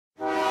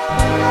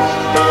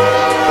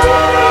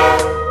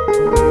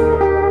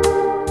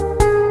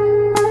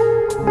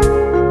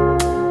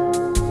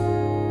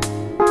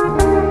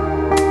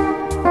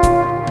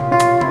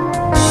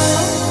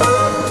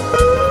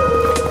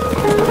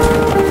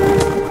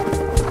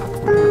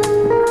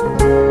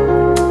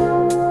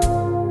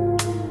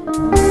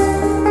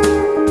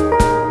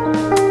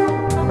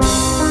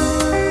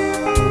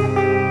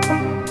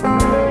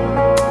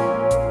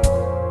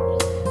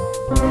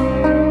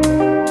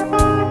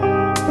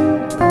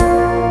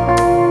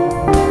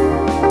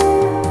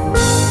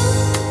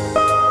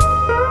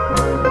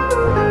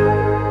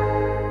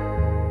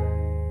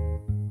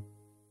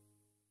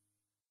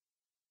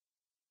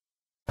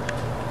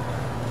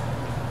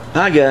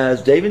Hi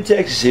guys, Dave in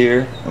Texas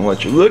here, and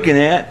what you're looking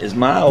at is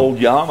my old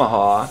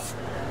Yamaha.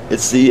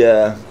 It's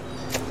the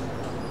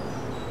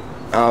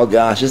oh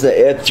gosh, it's the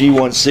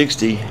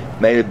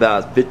FG160, made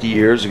about 50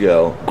 years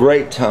ago.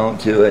 Great tone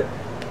to it.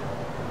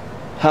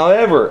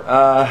 However,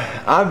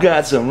 I've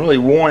got some really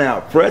worn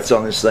out frets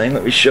on this thing.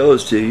 Let me show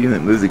those to you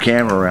and move the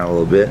camera around a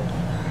little bit.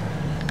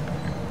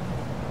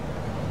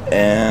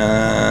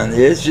 And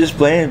it's just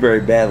playing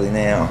very badly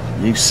now.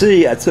 You can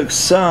see I took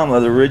some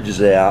of the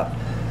ridges out.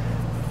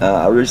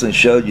 I originally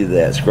showed you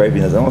that, scraping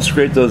those. I'm going to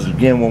scrape those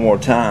again one more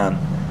time.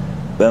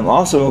 But I'm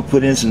also going to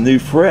put in some new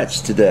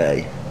frets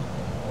today.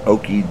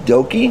 Okie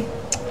dokie.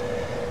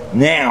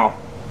 Now,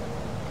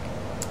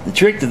 the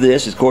trick to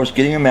this is, of course,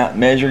 getting them out,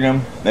 measuring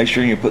them, make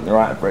sure you're putting the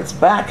right frets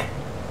back.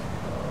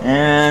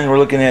 And we're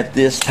looking at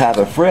this type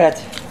of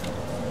fret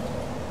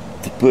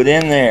to put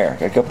in there.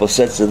 Got a couple of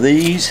sets of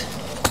these.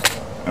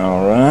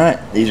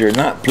 Alright, these are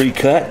not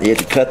pre-cut, you have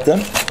to cut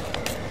them.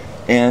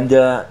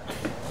 And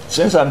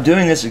since I'm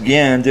doing this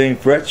again, doing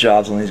fret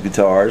jobs on these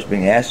guitars,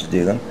 being asked to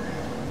do them,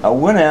 I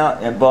went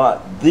out and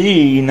bought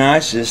the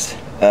nicest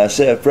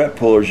set of fret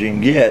pullers you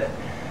can get.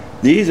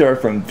 These are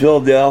from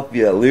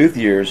Philadelphia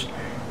Luthier's,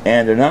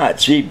 and they're not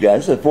cheap,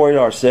 guys. It's a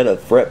 $40 set of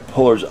fret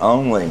pullers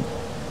only.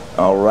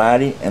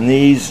 Alrighty, and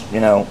these, you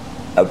know,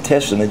 I've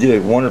tested them, they do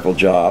a wonderful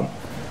job.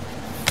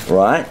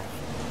 Right?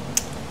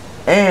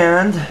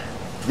 And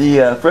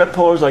the fret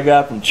pullers I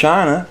got from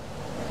China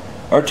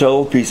are a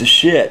total piece of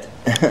shit.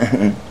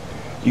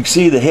 You can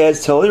see the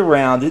head's totally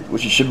rounded,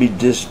 which it should be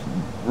just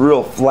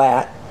real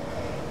flat,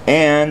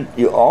 and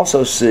you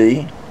also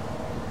see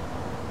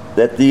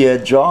that the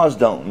jaws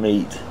don't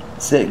meet.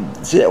 See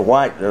that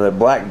white or the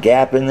black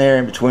gap in there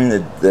in between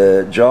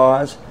the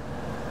jaws?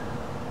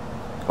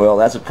 Well,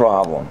 that's a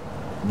problem.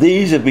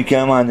 These have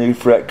become my new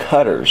fret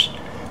cutters.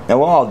 Now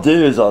what I'll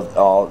do is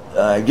I'll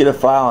get a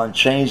file and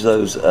change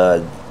those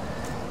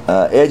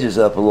edges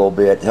up a little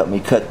bit to help me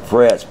cut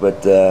frets,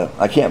 but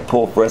I can't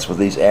pull frets with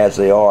these as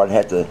they are. I'd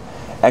have to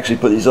actually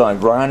put these on a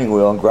grinding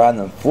wheel and grind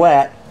them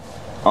flat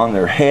on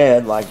their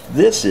head like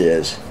this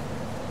is.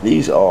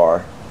 These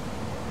are.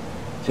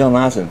 See how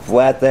nice and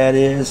flat that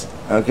is?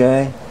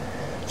 Okay?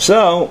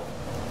 So,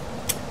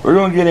 we're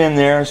going to get in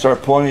there and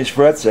start pulling these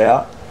frets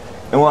out.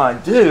 And what I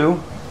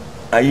do,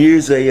 I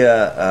use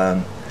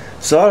a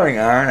soldering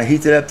iron. I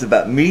heat it up to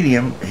about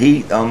medium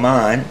heat on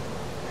mine.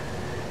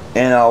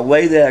 And I'll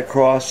lay that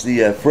across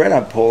the fret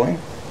I'm pulling.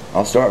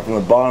 I'll start from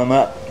the bottom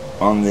up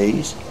on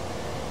these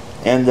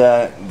and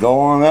go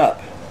on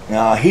up.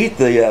 Now I'll heat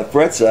the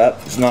frets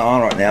up. It's not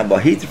on right now, but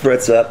I'll heat the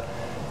frets up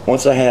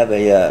once I have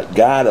a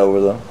guide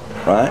over them,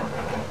 right?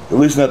 To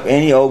loosen up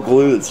any old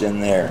glue that's in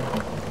there.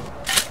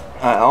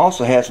 I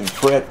also have some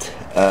fret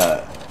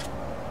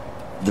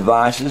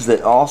devices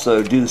that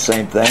also do the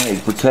same thing.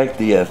 They protect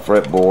the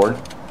fretboard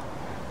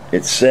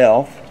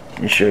itself.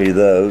 Let me show you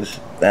those.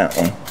 That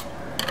one.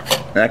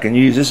 And I can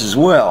use this as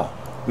well.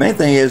 Main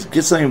thing is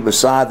get something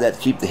beside that to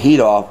keep the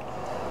heat off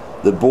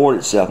the board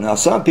itself. Now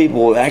some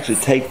people will actually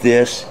take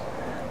this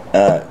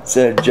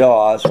set of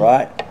jaws,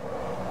 right,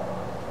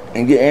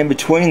 and get in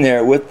between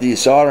there with the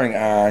soldering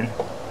iron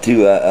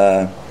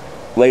to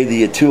lay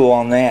the tool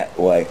on that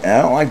way. And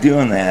I don't like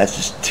doing that. It's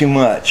just too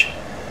much.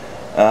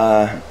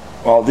 What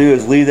I'll do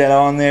is leave that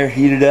on there,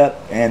 heat it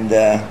up, and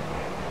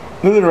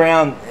move it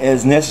around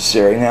as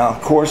necessary. Now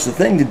of course the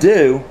thing to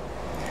do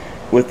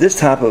with this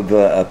type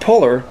of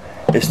puller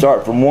is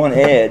start from one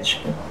edge,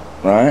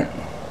 right,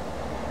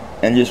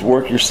 and just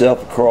work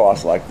yourself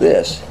across like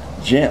this,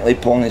 gently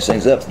pulling these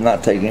things up,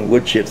 not taking any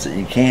wood chips that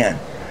you can.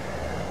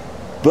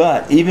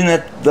 But even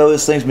though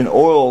this thing's been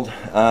oiled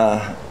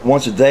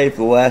once a day for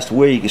the last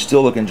week, it's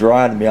still looking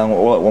dry to me. I'm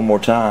gonna oil it one more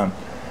time.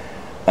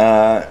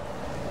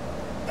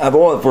 I've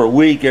oiled it for a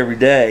week every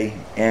day,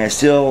 and it's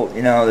still,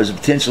 you know, there's a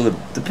potential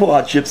to pull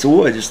out chips of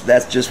wood.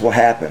 That's just what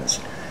happens.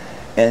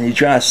 And you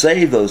try to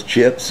save those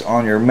chips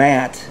on your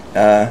mat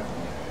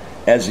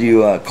as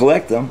you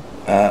collect them.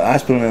 I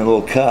just put them in a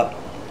little cup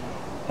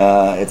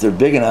if they're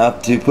big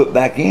enough to put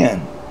back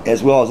in,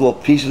 as well as little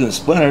pieces and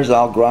splinters.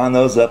 I'll grind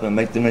those up and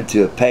make them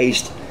into a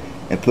paste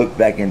and put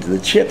back into the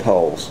chip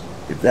holes,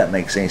 if that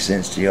makes any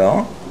sense to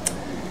y'all,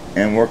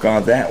 and work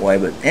on it that way.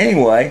 But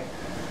anyway,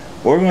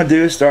 what we're going to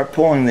do is start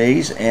pulling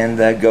these and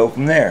go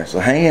from there. So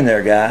hang in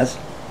there, guys,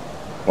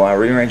 while I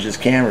rearrange this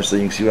camera so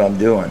you can see what I'm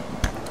doing.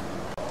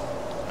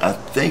 I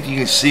think you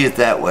can see it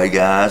that way,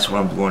 guys,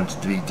 what I'm going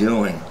to be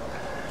doing.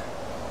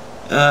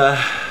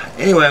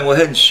 Anyway, I'll go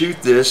ahead and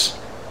shoot this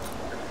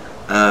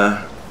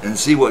and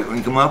see what we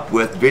can come up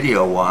with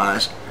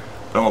video-wise.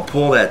 But I'm going to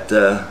pull that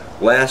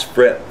last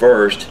fret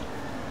first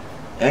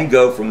and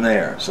go from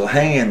there. So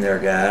hang in there,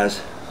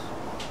 guys.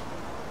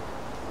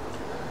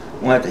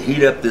 We'll have to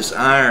heat up this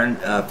iron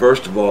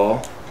first of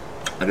all.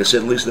 Like I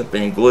said, loosen up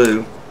any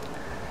glue.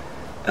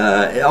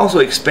 It also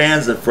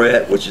expands the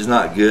fret, which is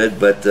not good,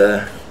 but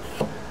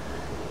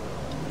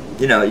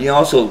you know, you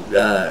also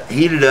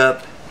heat it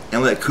up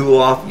and let it cool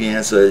off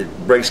again so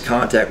it breaks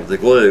contact with the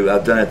glue.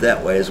 I've done it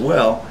that way as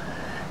well.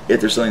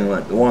 If there's something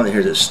like the one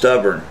here that's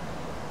stubborn,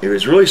 if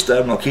it's really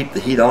stubborn, I'll keep the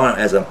heat on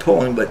it as I'm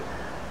pulling, but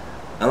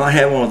I've not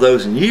had one of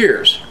those in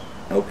years.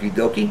 Okie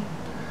dokie.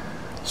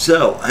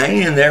 So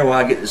hang in there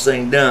while I get this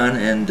thing done,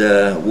 and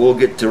we'll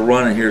get to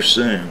running here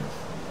soon.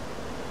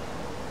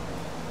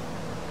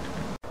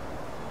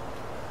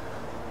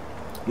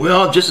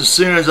 Well, just as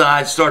soon as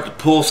I start to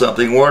pull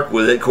something, work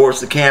with it, of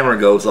course the camera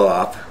goes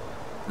off.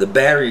 The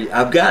battery,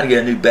 I've got to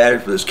get a new battery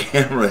for this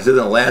camera. It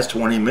doesn't last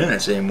 20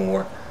 minutes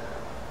anymore.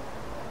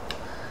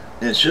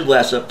 And it should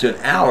last up to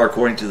an hour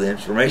according to the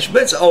information,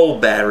 but it's an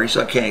old battery,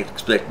 so I can't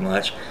expect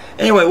much.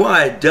 Anyway, what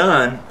I had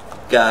done,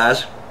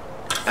 guys,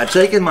 I'd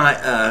taken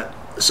my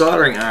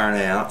soldering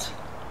iron out,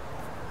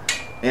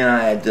 and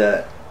I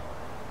had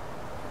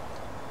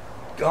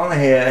gone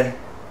ahead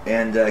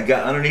and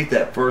got underneath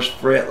that first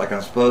fret like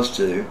I'm supposed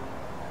to,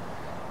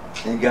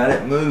 and got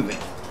it moving.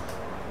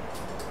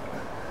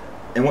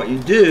 And what you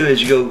do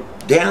is you go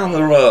down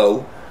the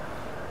row,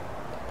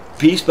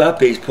 piece by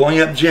piece, pulling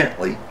up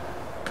gently,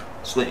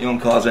 so that you don't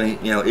cause any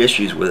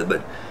issues with it.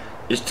 But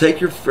just take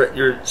your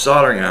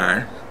soldering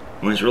iron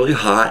when it's really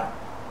hot.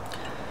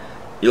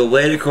 You'll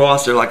lay it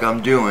across there like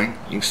I'm doing.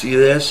 You can see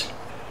this,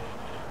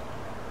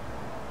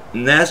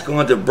 and that's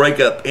going to break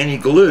up any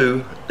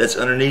glue that's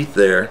underneath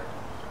there.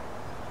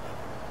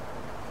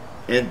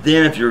 And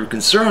then if you're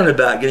concerned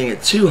about getting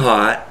it too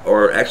hot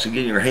or actually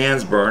getting your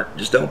hands burnt,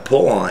 just don't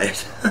pull on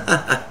it.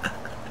 But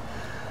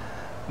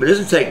it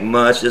doesn't take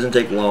much, it doesn't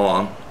take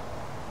long.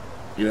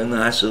 You have a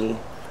nice little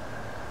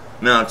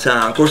amount of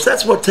time. Of course,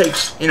 that's what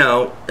takes,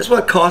 that's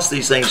what costs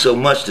these things so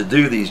much to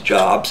do these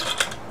jobs,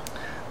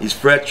 these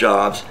fret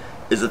jobs,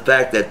 is the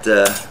fact that,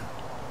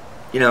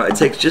 it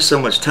takes just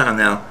so much time.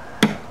 Now,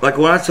 like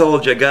what I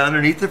told you, I got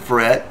underneath the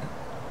fret,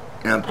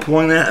 and I'm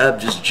pulling that up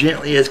just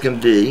gently as can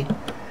be.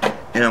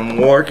 And I'm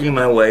working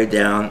my way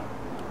down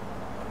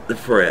the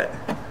fret,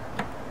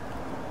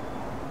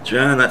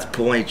 trying not to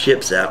pull any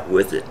chips out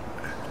with it.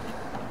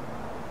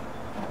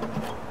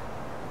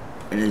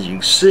 And as you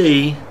can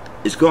see,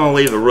 it's going to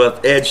leave a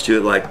rough edge to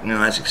it, like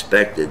as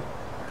expected.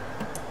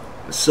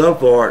 But so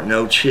far,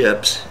 no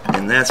chips,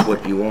 and that's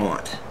what you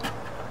want.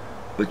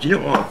 But you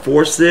don't want to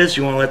force this.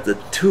 You want to let the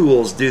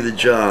tools do the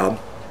job,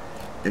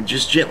 and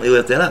just gently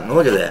lift that up. And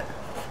look at that.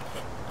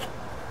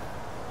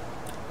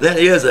 That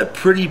is a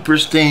pretty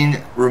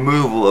pristine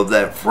removal of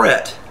that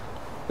fret,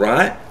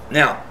 right?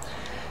 Now,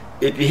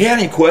 if you have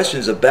any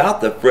questions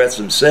about the frets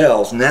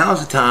themselves,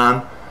 now's the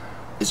time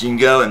is you can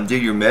go and do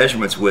your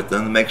measurements with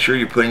them to make sure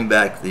you're putting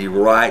back the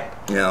right,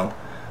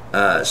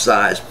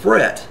 size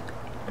fret.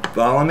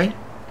 Follow me?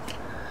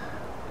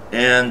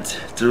 And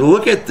to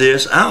look at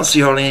this, I don't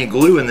see hardly any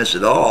glue in this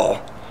at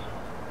all.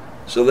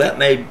 So that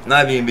may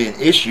not even be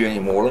an issue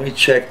anymore. Let me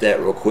check that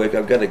real quick.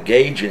 I've got a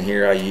gauge in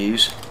here I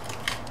use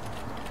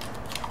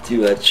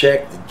to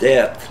check the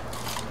depth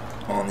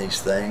on these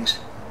things,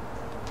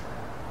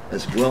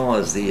 as well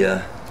as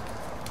the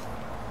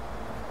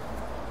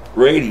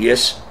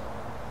radius.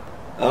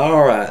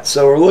 Alright,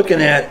 so we're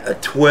looking at a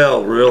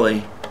 12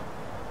 really.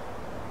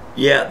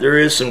 Yeah, there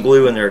is some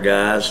glue in there,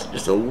 guys,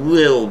 just a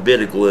little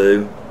bit of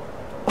glue.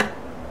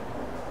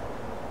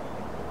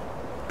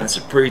 That's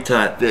a pretty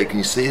tight fit. Can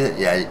you see that?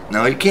 Yeah,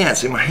 no you can't.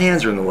 See, my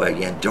hands are in the way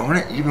again. Darn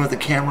it, even with the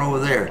camera over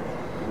there.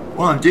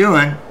 What I'm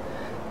doing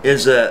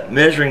is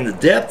measuring the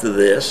depth of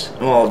this.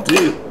 And what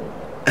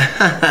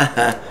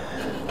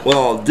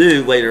I'll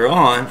do later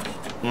on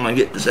when I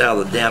get this out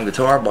of the damn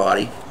guitar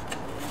body.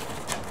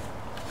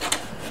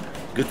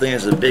 Good thing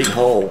it's a big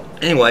hole.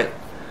 Anyway,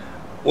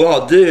 what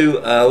I'll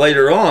do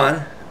later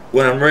on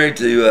when I'm ready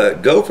to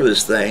go for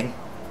this thing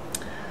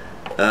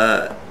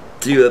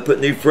to put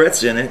new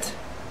frets in it,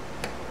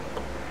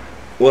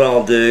 what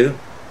I'll do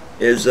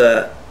is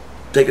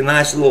take a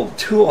nice little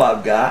tool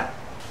I've got,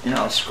 and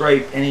I'll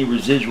scrape any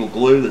residual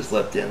glue that's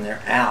left in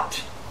there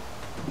out,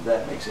 if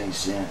that makes any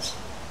sense.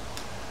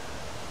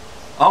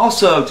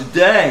 Also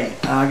today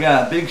I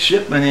got a big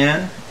shipment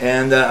in,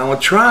 and I'm going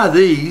to try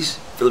these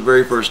for the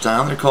very first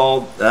time. They're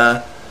called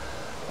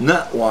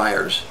nut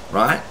wires,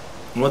 right?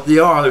 And what they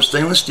are, they're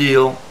stainless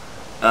steel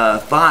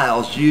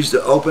files used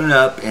to open it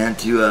up and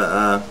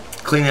to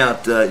clean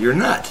out your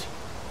nut.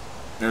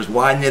 There's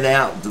widen it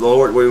out,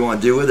 lower it where you want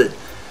to do with it.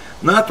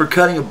 Not for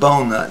cutting a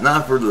bone nut,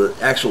 not for the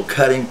actual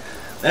cutting.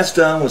 That's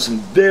done with some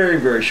very,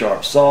 very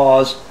sharp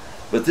saws.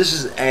 But this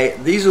is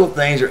these little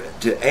things are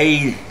to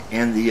aid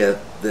in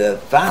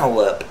the final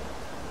up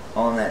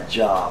on that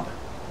job.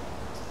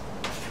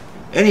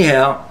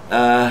 Anyhow,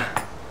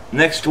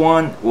 next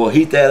one we'll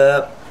heat that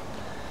up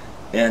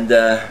and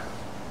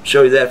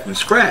show you that from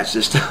scratch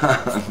this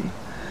time,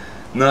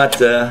 not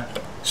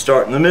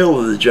start in the middle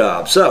of the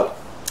job. So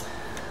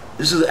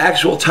this is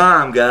actual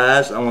time,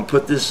 guys. I'm gonna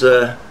put this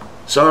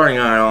soldering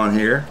iron on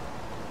here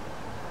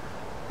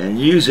and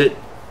use it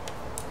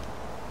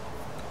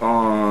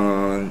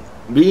on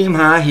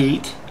medium-high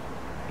heat,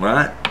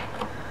 right?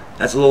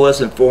 That's a little less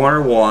than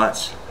 400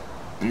 watts,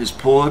 and just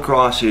pull it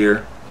across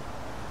here.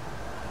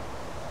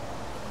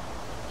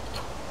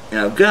 And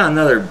I've got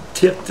another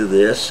tip to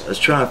this. I was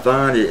trying to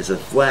find it. It's a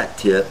flat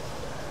tip.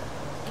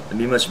 it'd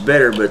be much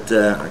better, but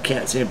I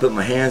can't seem to put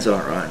my hands on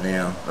it right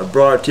now. A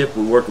broader tip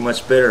would work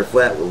much better. A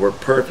flat would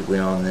work perfectly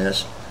on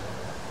this.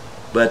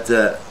 But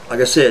like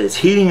I said, it's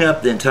heating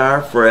up the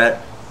entire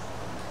fret,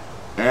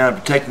 and I'm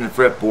protecting the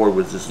fretboard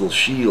with this little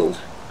shield.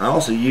 I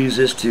also use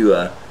this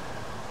to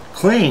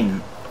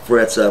clean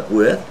frets up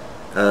with.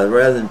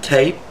 Rather than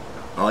tape,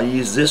 I'll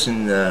use this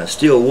in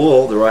steel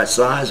wool, the right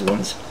size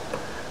ones.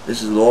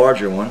 This is the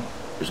larger one.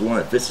 There's one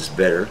that fits us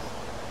better.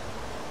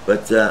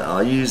 But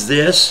I'll use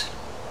this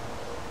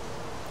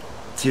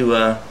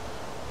to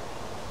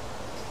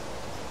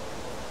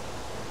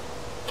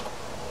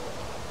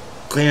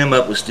clean them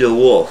up with steel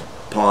wool,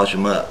 polish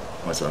them up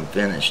once I'm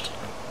finished.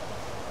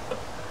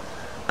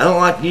 I don't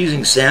like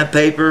using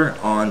sandpaper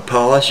on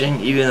polishing,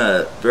 even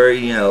a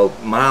very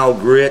mild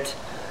grit.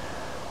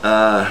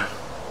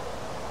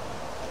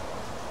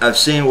 I've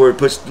seen where it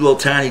puts little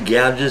tiny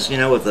gouges,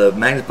 with a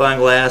magnifying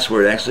glass,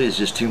 where it actually is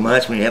just too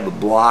much. When you have a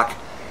block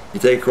you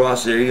take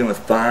across there, even with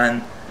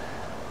fine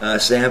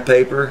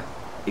sandpaper,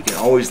 you can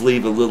always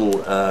leave a little,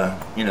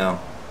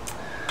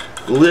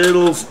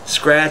 little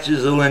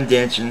scratches, little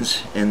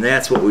indentions, and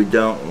that's what we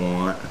don't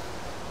want.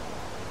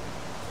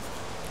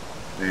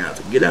 Now,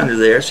 to get under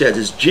there, see, I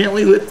just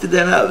gently lifted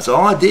that up. That's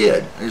all I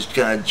did. I just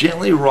kind of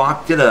gently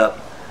rocked it up,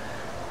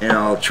 and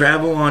I'll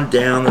travel on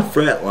down the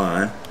fret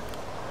line,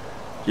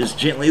 just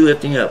gently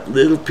lifting up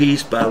little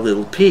piece by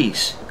little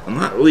piece. I'm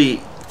not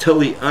really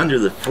totally under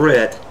the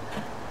fret.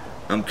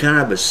 I'm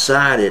kind of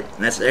beside it,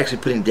 and that's actually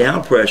putting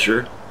down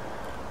pressure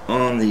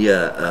on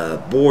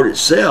the board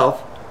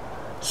itself,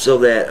 so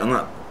that I'm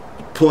not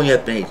pulling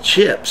up any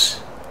chips.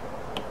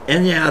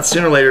 And yeah,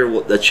 sooner or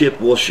later the chip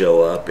will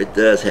show up. It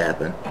does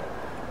happen,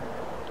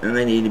 and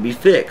they need to be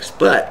fixed.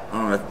 But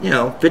on a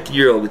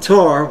 50-year-old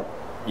guitar,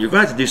 you're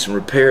going to have to do some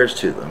repairs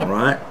to them,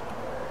 right?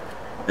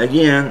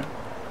 Again,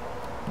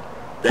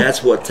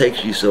 that's what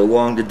takes you so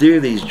long to do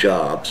these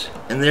jobs.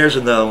 And there's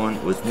another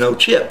one with no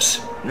chips.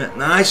 Isn't that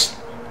nice?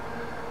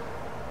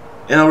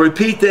 And I'll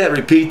repeat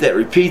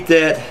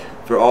that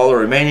for all the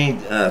remaining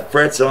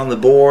frets on the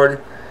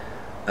board.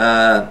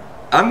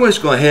 I'm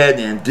just going to go ahead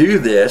and do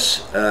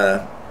this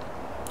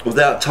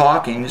without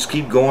talking. Just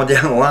keep going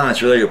down the line. I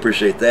really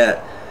appreciate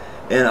that.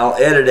 And I'll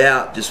edit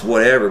out just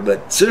whatever.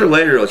 But sooner or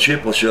later a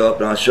chip will show up,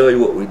 and I'll show you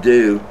what we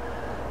do.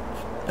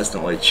 That's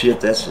not really a chip.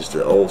 That's just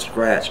an old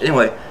scratch.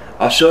 Anyway,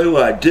 I'll show you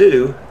what I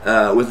do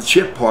with the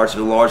chip parts if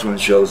the large one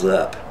shows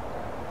up.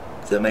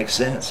 Does that make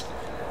sense?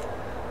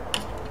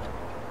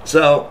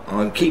 So I'm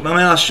going to keep my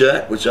mouth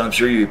shut, which I'm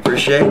sure you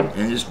appreciate,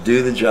 and just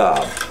do the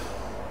job.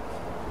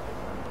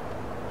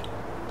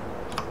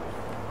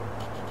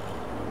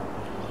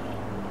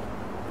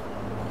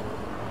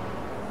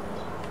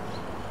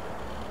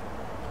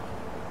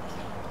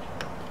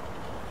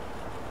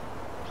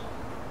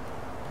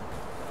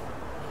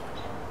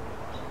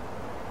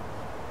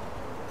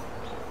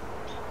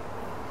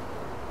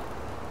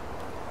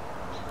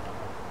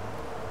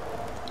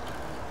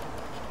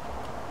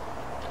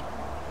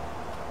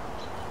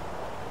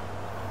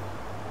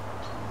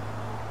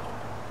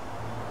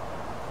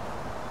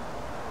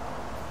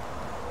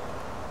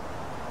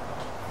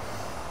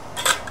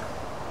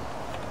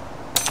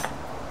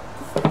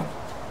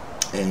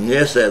 And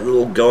yes, that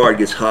little guard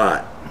gets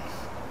hot.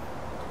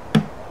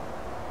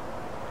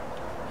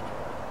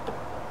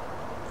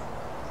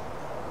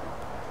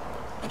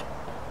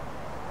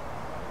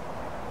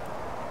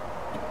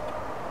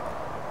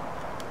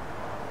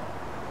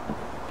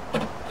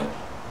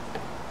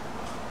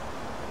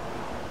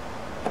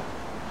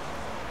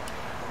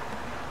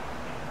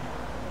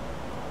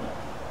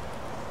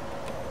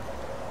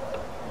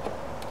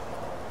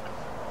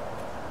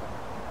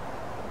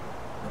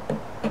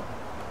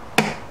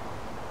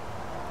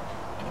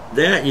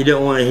 That you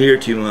don't want to hear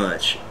too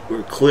much.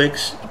 Where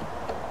clicks,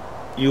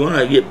 you want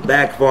to get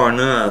back far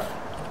enough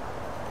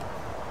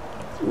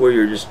where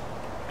you're just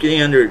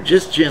getting under it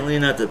just gently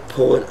enough to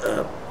pull it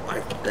up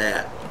like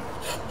that.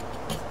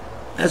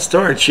 That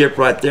started chip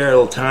right there, a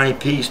little tiny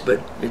piece,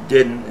 but it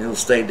didn't. It'll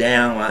stay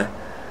down. When I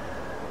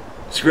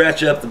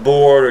scratch up the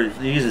board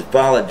or use it,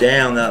 file it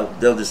down,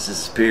 they'll just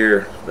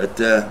disappear. But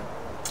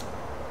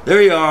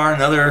there you are,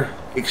 another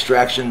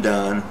extraction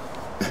done.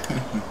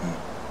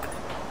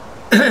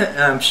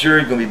 I'm sure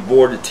you're going to be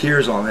bored to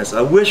tears on this.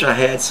 I wish I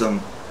had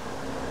some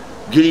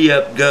giddy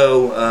up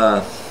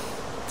go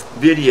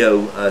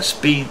video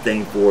speed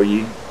thing for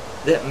you.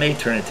 That may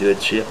turn into a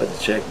chip. I have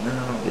to check. No,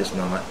 I guess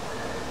not.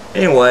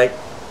 Anyway,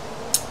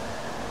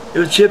 if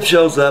a chip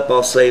shows up,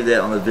 I'll save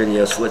that on the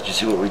video so let you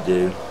see what we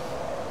do.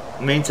 In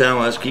the meantime,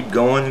 let's keep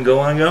going and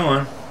going and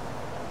going.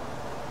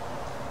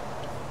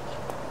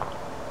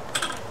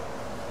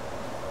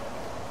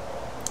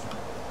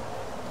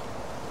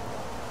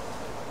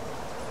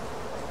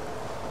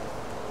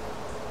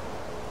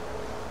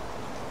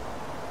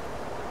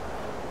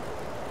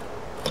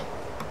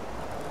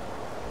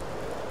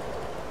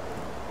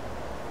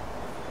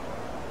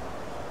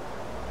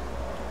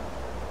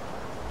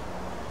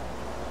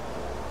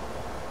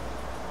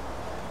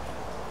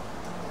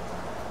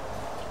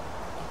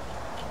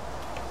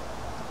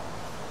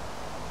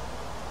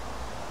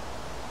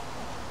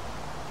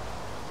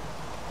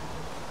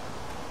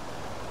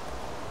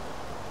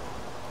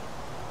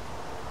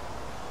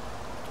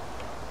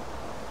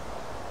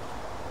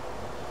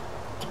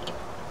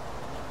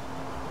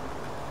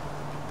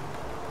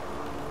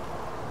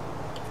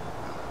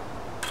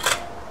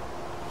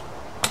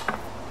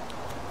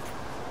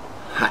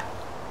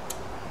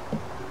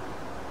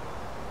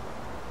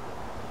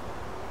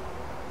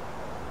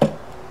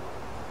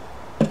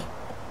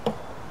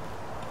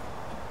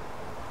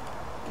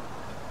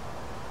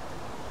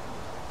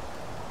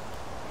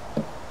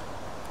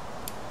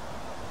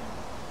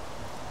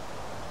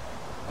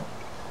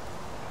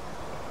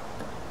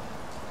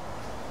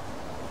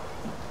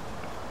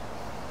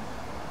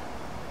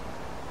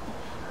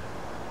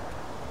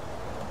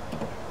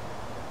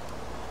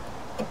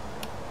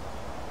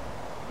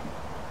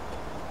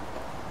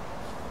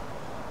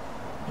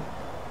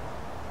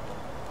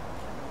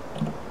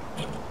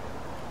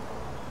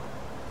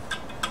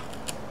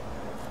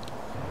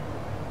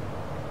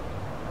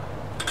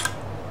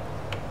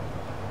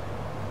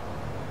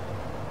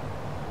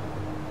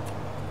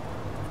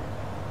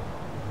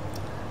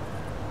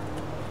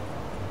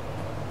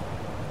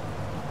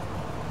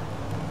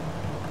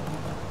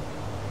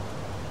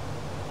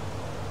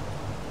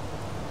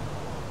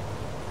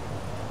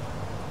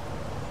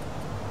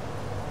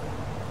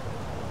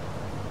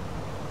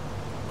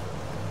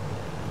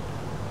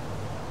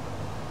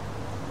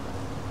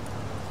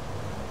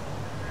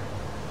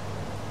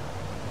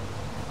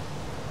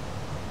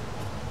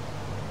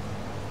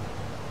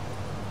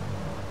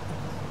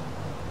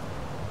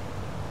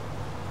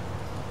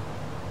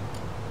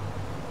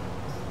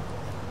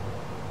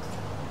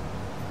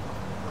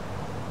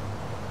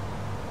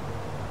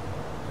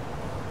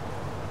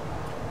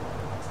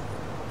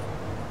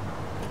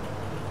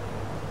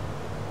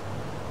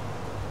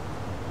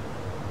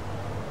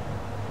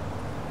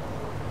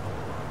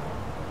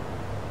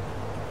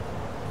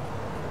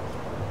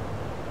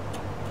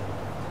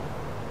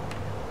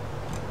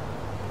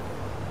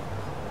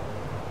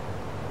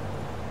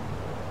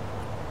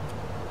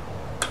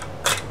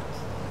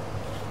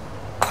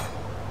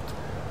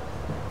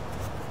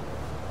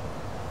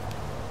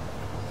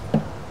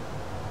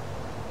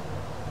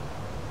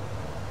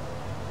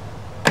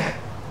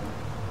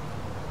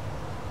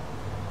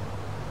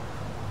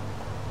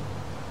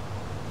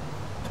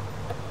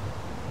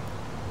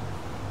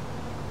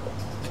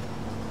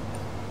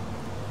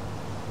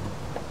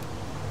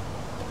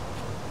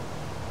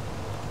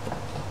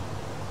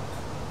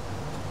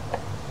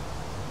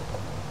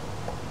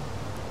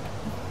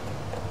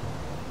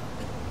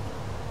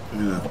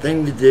 Now, the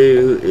thing to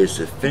do is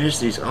to finish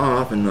these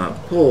off and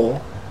not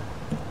pull.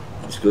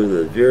 Just go to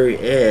the very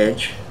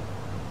edge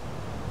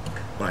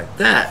like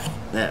that.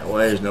 That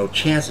way there's no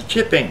chance of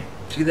chipping.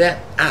 See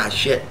that? Ah,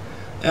 shit.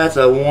 That's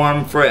a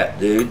warm fret,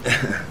 dude.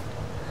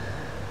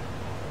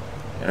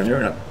 I'm never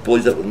gonna pull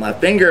these up with my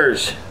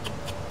fingers.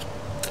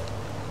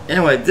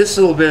 Anyway, this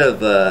little bit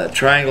of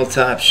triangle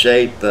top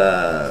shape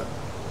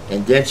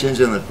indentions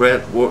in the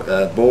fret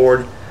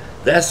board,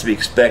 that's to be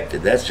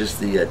expected. That's just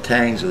the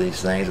tangs of these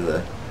things, or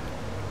the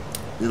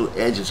little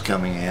edges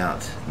coming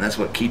out, and that's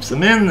what keeps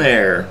them in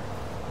there.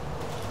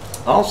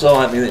 Also,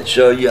 let me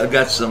show you, I've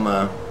got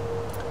some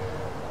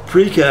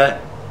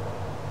pre-cut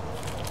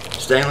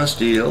stainless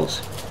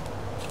steels,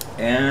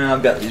 and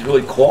I've got these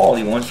really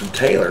quality ones from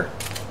Taylor.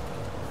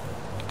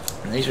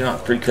 And these are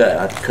not pre-cut.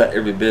 I've cut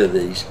every bit of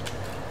these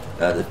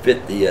to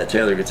fit the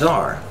Taylor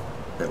guitar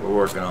that we're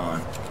working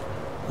on.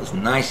 Those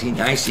nicey,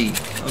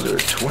 those are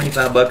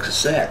 25 bucks a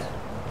set.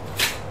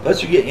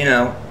 Plus you get, you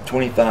know,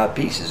 25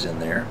 pieces in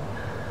there,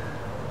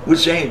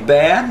 which ain't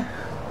bad.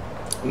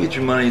 You get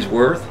your money's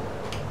worth,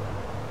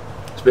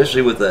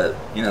 especially with a,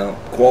 you know,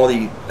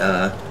 quality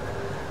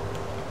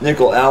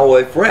nickel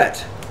alloy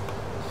fret.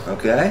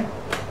 Okay,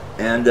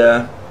 and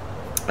I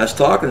was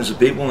talking to some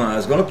people, and I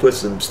was going to put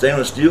some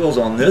stainless steels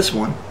on this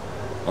one,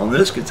 on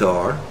this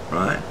guitar,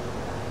 right?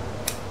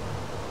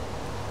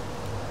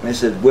 And they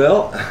said,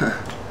 well,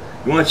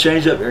 you want to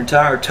change up your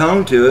entire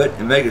tone to it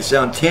and make it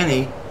sound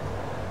tinny,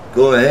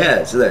 go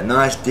ahead. So that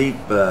nice deep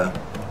tone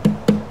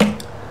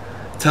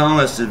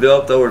that's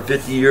developed over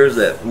 50 years,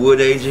 that wood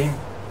aging,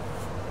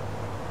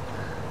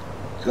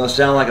 it's going to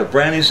sound like a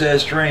brand new set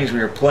of strings when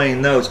you're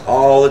playing notes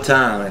all the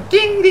time. And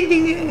ding, ding,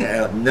 ding,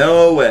 ding.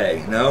 No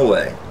way, no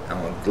way.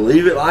 I'm going to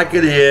leave it like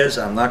it is.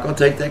 I'm not going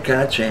to take that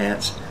kind of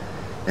chance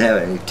and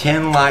have a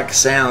tin-like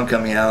sound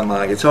coming out of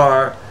my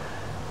guitar,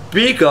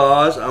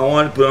 because I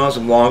want to put on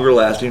some longer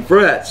lasting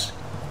frets.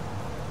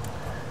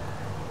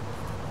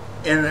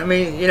 And I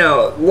mean, you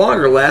know,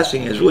 longer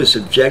lasting is really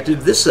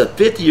subjective. This is a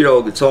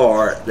 50-year-old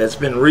guitar that's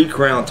been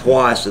recrowned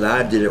twice, and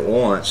I did it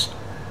once.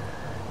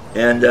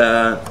 And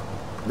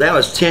that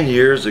was 10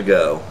 years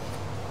ago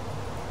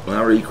when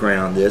I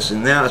recrowned this,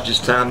 and now it's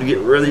just time to get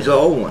rid of these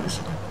old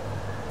ones.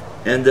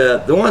 And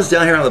the ones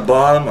down here on the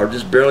bottom are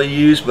just barely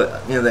used,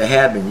 but you know, they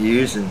have been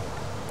used, and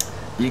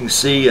you can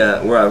see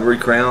where I've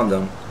recrowned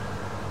them.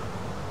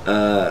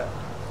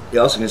 You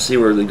also can see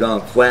where they've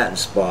gone flat in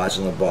spots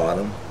on the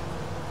bottom.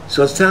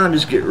 So it's time to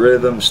just get rid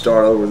of them and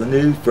start over with a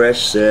new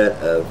fresh set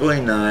of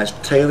really nice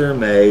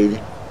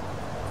tailor-made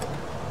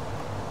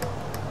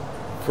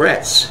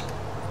frets.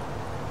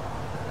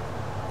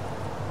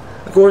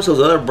 Of course, those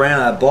other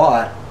brand I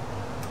bought,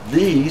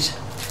 these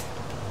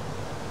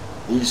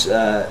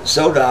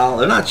Sodal,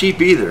 they're not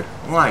cheap either.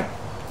 They're like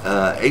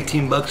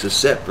 18 bucks a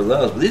set for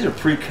those, but these are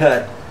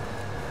pre-cut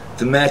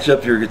to match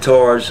up your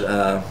guitar's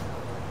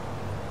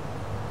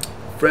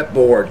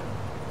fretboard.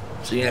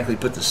 So you can actually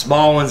put the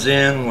small ones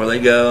in where they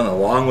go and the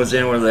long ones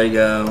in where they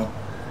go.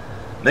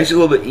 Makes it a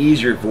little bit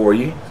easier for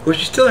you. Of course,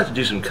 you still have to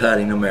do some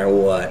cutting no matter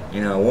what.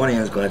 You know, one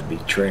end's going to have to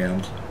be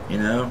trimmed, you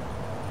know.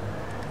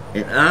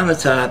 And on the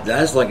top,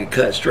 I just like it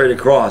cut straight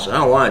across. I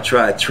don't want to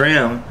try to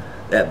trim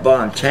that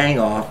bottom tang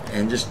off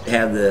and just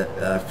have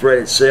the fret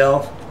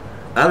itself.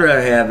 I'd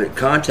rather have it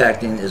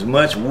contacting as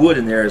much wood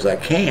in there as I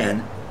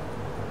can.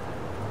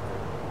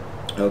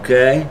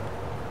 Okay?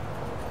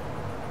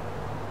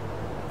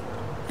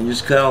 And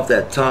just cut off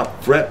that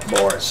top fret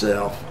bar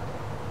itself.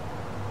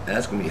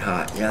 That's going to be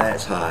hot. Yeah,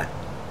 that's hot.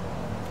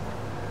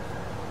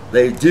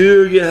 They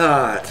do get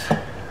hot.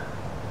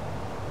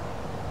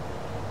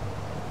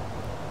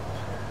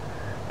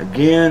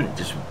 Again,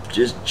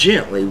 just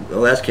gently,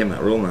 well, that came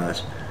out real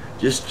nice.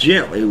 Just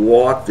gently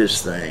walk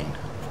this thing.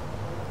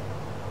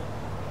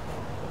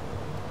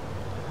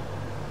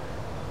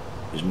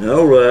 There's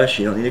no rush.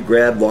 You don't need to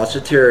grab lots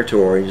of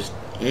territory. Just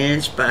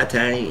inch by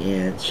tiny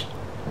inch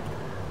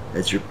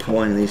that you're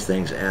pointing these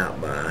things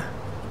out by.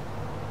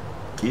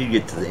 Till you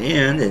get to the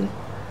end, and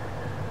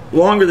the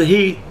longer the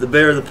heat, the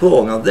better the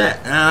pull. Now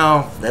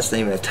that's not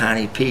even a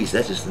tiny piece.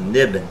 That's just the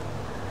nibbing.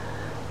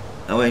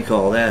 I wouldn't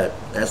call that.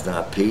 That's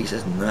not a piece.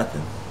 That's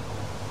nothing.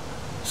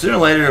 Sooner or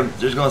later,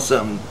 there's going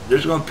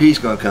to a piece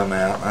going to come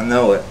out. I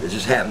know it. It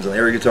just happens on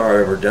every guitar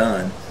I've ever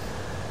done.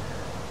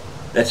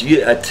 That you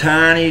get a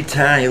tiny,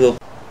 tiny little.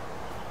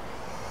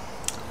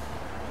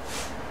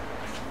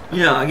 You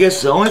know, I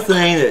guess the only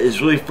thing that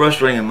is really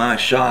frustrating in my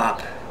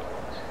shop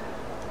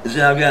is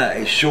that I've got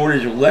a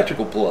shortage of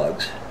electrical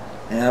plugs,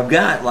 and I've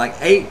got like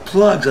 8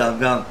 plugs I've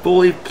got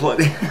fully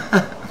plugged in.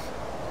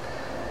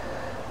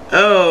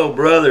 Oh,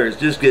 brother, it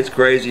just gets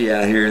crazy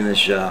out here in this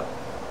shop.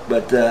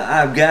 But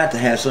I've got to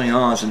have something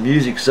on, some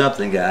music,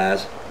 something,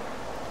 guys.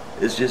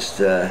 It's just,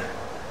 yeah,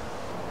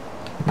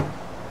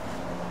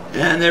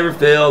 it never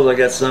fails. I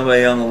got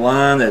somebody on the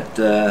line that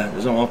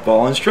doesn't want to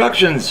follow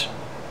instructions.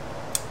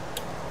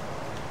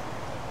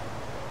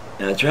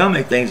 And I try to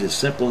make things as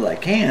simple as I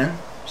can,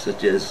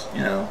 such as,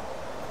 you know,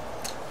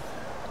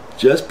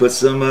 just put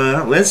some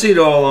linseed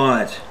oil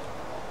on it.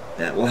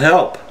 That will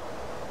help.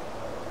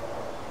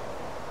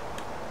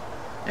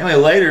 Anyway,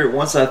 later,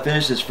 once I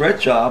finish this fret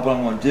job, what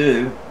I'm going to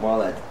do, while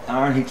that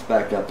iron heats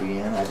back up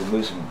again, I have to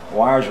move some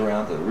wires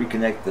around to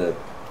reconnect the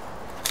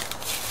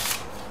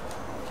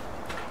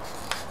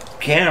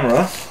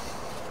camera.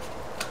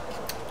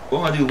 What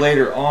I'm going to do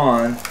later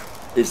on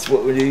is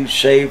what we do,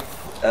 shave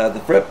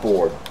the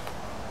fretboard.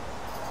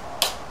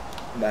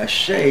 By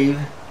shave,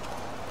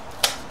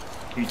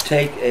 you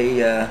take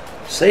a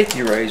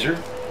safety razor,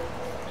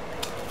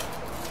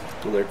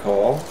 that's what they're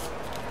called.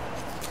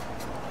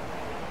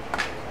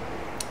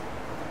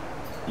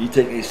 You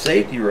take a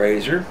safety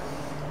razor.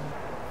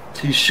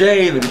 To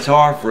shave a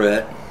guitar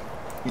fret,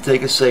 you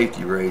take a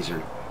safety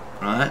razor,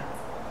 right?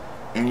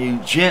 And you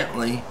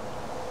gently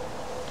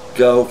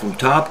go from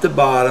top to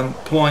bottom,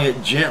 point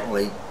it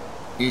gently.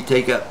 You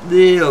take up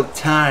little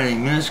tiny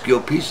minuscule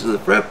pieces of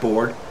the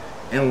fretboard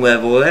and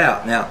level it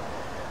out. Now,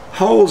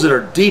 holes that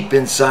are deep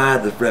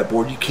inside the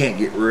fretboard you can't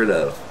get rid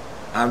of.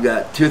 I've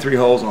got 2 or 3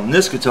 holes on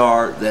this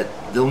guitar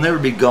that they'll never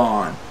be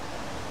gone.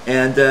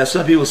 And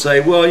some people say,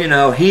 well, you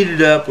know, heat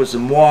it up with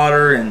some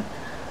water and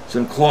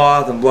some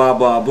cloth and blah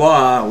blah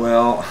blah.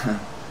 Well,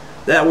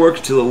 that works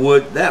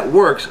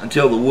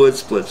until the wood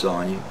splits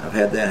on you. I've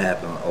had that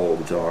happen on old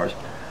guitars.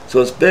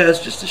 So it's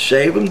best just to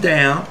shave them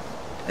down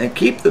and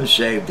keep them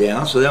shaved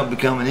down so they don't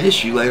become an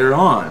issue later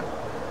on.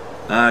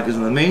 Because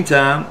in the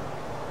meantime,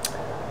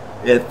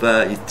 if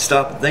you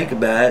stop and think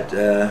about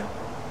it,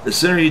 the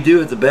sooner you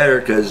do it, the better,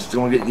 because it's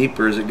going to get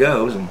deeper as it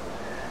goes, and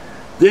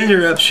then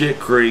you're up shit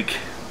creek.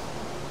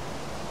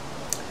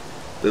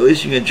 But at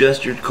least you can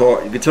adjust your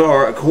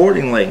guitar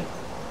accordingly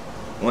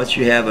once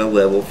you have a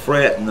level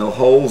fret and no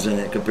holes in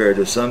it compared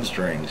to some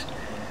strings.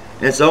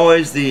 And it's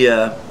always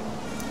the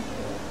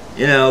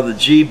you know, the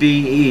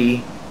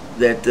GBE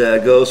that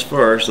goes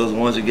first. Those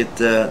ones that get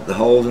the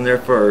holes in there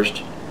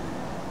first.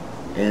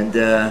 And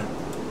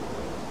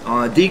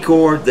on a D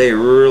chord, they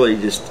really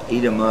just eat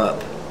them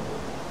up.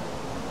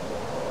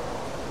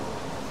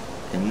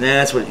 And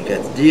that's what you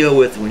got to deal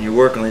with when you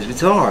work on these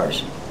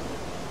guitars.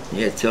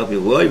 You got to tell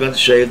people, well, you're going to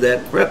shave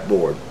that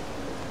fretboard.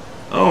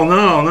 Oh,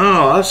 no,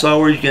 no. I saw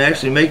where you can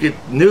actually make it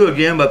new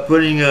again by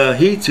putting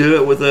heat to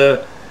it with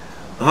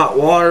hot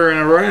water and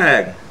a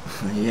rag.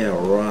 Yeah,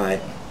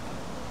 right.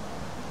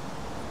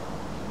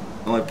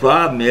 The only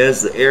problem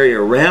is the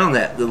area around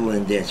that little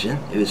indentation,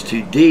 if it's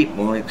too deep,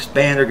 won't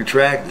expand or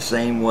contract the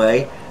same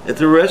way that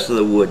the rest of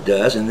the wood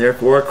does, and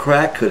therefore a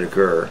crack could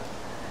occur.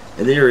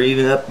 And then you're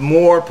even up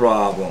more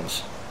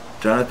problems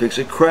trying to fix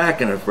a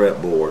crack in a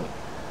fretboard.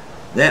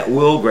 That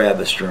will grab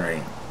a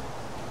string.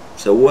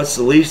 So what's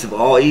the least of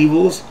all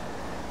evils?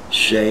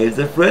 Shave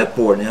the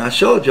fretboard. Now I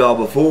showed y'all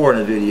before in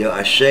a video,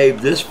 I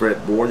shaved this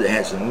fretboard that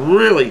had some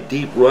really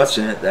deep ruts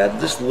in it that I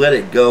just let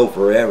it go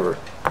forever.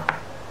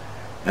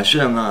 I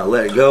should have not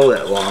let it go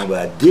that long,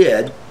 but I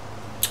did.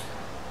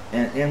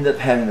 And ended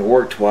up having to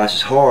work twice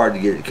as hard to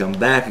get it to come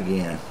back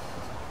again.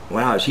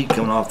 Wow, there's heat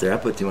coming off there. I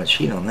put too much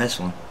heat on this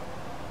one.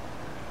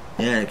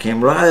 Yeah, it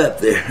came right up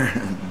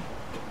there.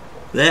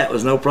 That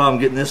was no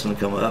problem getting this one to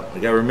come up.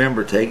 You gotta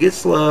remember, take it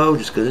slow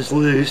just because it's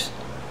loose.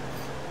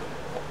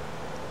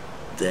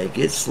 Take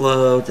it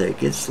slow,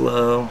 take it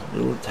slow.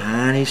 Little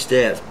tiny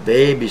steps,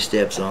 baby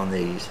steps on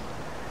these.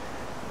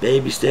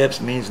 Baby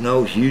steps means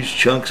no huge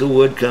chunks of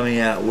wood coming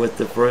out with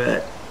the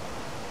fret.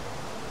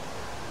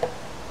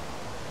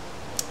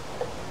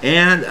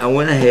 And I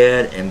went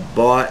ahead and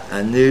bought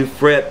a new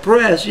fret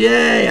press.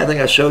 Yay! I think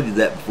I showed you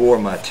that before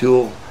in my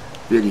tool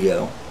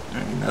video.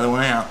 Another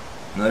one out,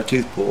 another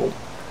tooth pulled.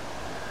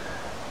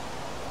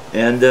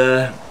 And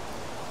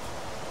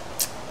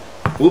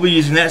we'll be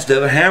using that instead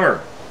of a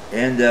hammer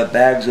and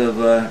bags of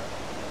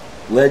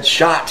lead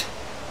shot,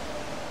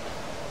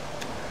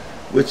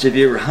 which if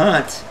you ever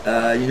hunt,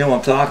 you know what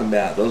I'm talking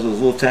about. Those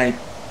little tiny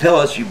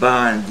pellets you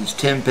buy in these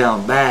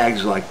 10-pound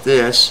bags like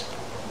this,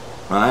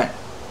 right?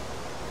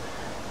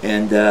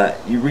 And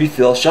you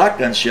refill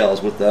shotgun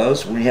shells with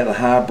those when you have a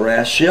high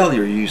brass shell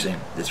you're using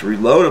that's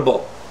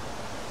reloadable.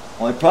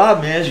 Only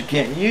problem is you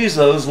can't use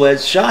those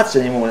lead shots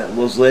anymore,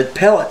 those lead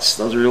pellets.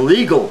 Those are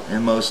illegal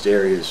in most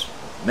areas,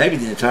 maybe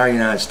the entire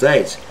United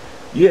States.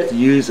 You have to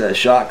use a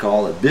shot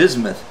called a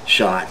bismuth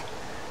shot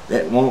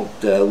that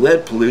won't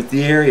lead pollute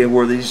the area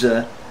where these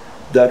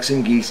ducks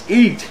and geese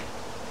eat,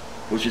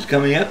 which is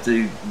coming up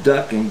to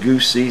duck and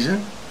goose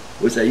season,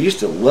 which I used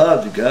to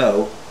love to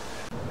go.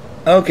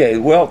 Okay,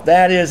 well,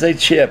 that is a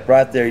chip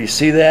right there. You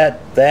see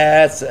that?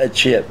 That's a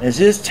chip. It's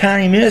just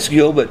tiny,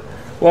 minuscule, but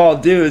what I'll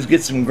do is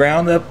get some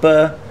ground up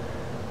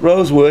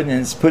rosewood and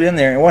it's put in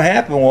there. And what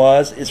happened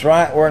was, it's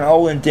right where an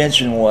old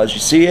indentation was. You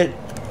see it?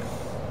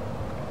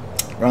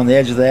 Around the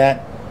edge of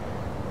that.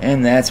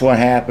 And that's what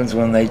happens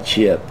when they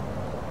chip.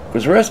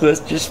 Because the rest of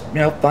it's just, you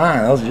know, fine.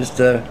 Those are just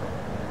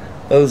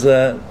those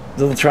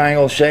little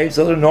triangle shapes.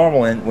 Those are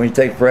normal when you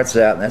take frets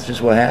out, and that's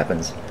just what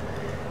happens.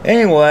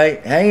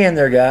 Anyway, hang in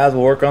there, guys.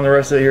 We'll work on the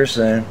rest of it here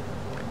soon.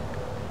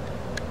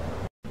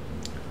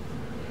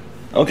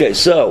 Okay,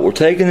 so we're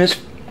taking this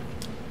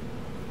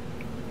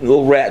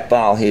little rat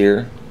file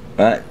here,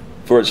 right,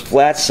 for its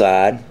flat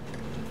side,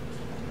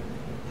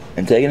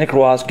 and taking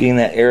across, getting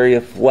that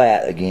area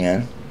flat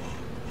again,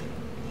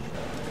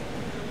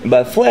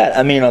 By flat,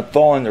 I mean I'm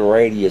following the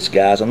radius,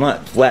 guys. I'm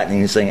not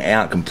flattening this thing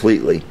out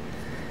completely.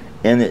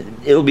 And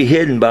it'll be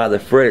hidden by the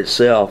fret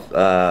itself, you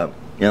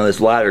know,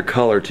 this lighter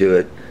color to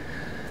it.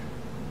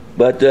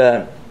 But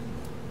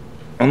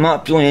I'm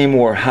not feeling any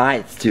more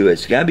height to it.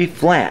 It's got to be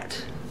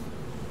flat.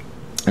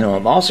 You know,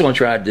 I'm also going to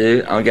try to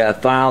do, I've got a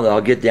file that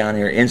I'll get down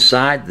here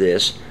inside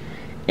this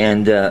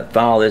and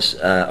file this,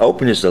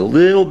 open just a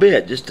little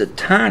bit, just a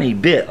tiny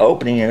bit,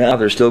 opening it up.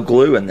 There's still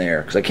glue in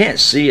there because I can't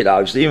see it,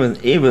 obviously.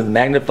 Even with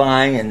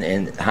magnifying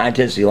and high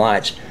intensity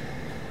lights,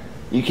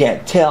 you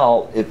can't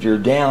tell if you're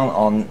down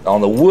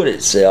on the wood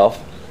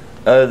itself,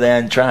 other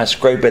than trying to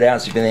scrape it out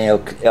and see if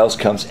anything else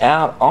comes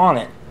out on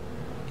it.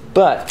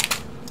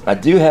 But I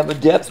do have a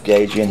depth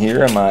gauge in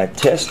here in my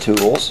test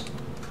tools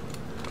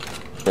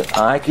that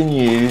I can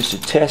use to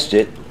test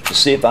it to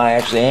see if I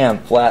actually am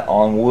flat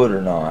on wood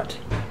or not,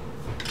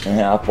 and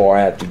how far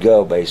I have to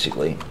go,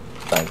 basically,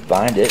 if I can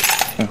find it.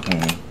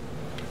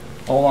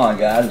 Hold on,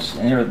 guys.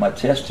 In here with my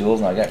test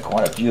tools, and I got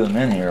quite a few of them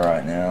in here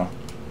right now.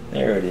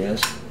 There it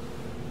is.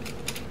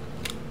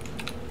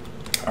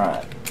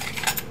 Alright.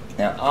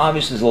 Now,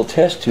 obviously, this little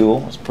test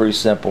tool is pretty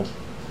simple.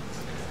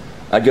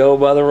 I go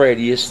by the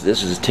radius.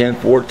 This is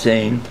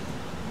 1014.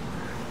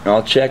 And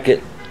I'll check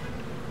it,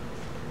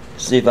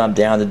 see if I'm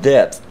down to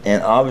depth.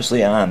 And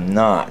obviously, I'm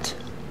not.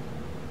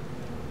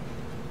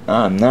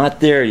 I'm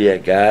not there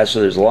yet, guys. So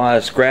there's a lot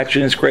of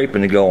scratching and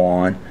scraping to go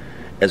on,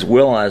 as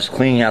well as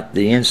cleaning out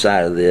the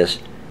inside of this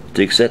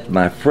to accept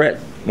my fret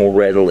more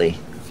readily,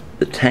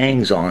 the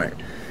tangs on it.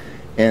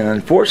 And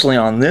unfortunately,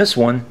 on this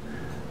one,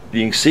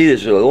 you can see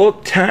there's a little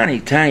tiny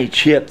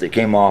chip that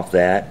came off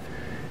that.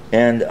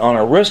 And on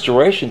a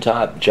restoration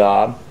type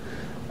job,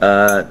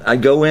 I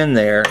go in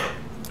there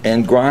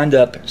and grind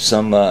up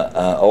some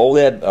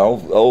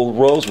old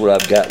rosewood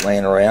I've got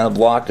laying around, a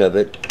block of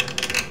it,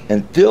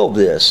 and fill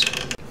this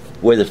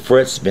where the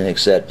fret's been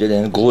accepted,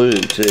 and glue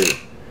too.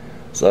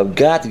 So I've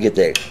got to get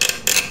that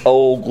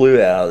old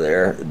glue out of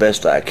there the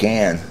best I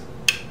can.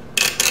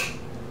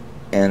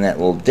 And that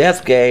little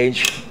depth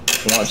gauge,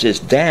 once it's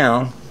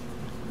down,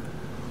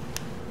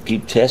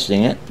 keep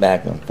testing it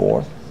back and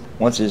forth.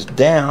 Once it's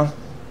down,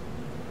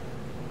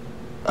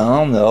 I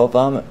don't know if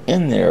I'm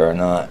in there or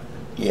not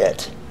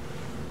yet.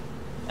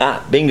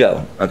 Ah,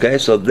 bingo. Okay,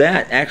 so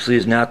that actually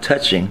is now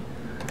touching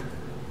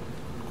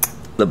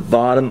the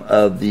bottom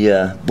of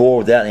the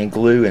board without any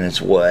glue in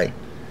its way.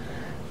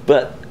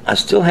 But I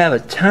still have a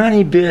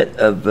tiny bit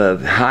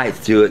of height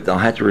to it that I'll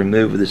have to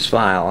remove with this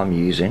file I'm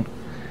using.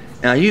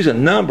 And I use a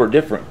number of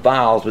different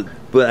files,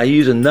 but I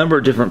use a number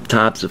of different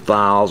types of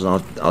files,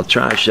 and I'll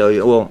try to show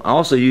you. Well, I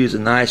also use a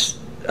nice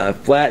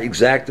flat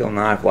X-Acto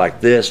knife like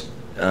this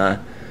to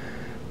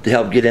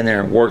help get in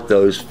there and work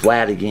those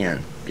flat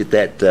again. Get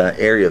that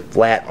area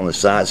flat on the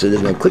side so it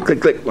doesn't go click,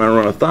 click, click when I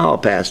run a file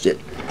past it.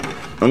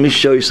 Let me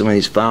show you some of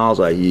these files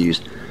I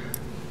used.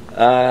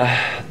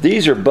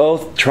 These are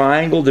both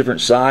triangle, different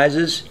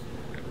sizes,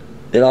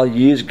 that I'll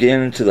use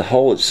getting into the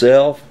hole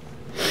itself,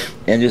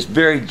 and just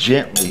very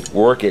gently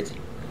work it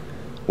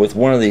with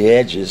one of the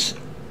edges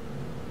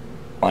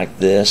like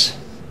this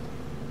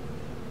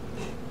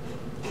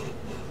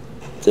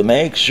to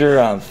make sure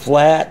I'm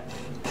flat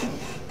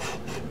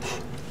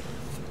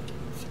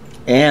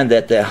and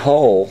that the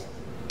hole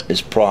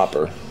is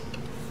proper.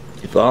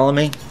 You follow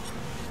me?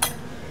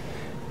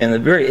 And the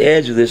very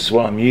edge of this is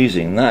what I'm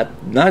using. Not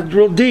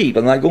real deep.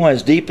 I'm not going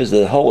as deep as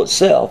the hole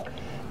itself.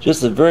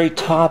 Just the very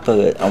top of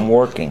it I'm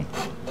working.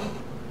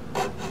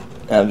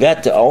 And I've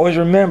got to always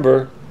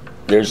remember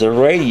there's a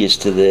radius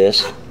to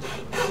this,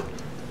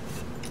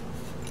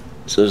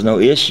 so there's no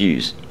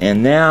issues.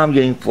 And now I'm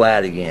getting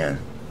flat again.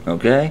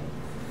 Okay?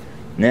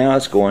 Now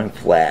it's going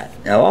flat.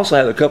 Now I also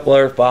have a couple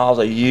other files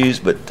I use,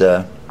 but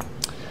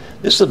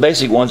this is the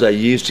basic ones I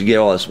use to get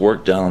all this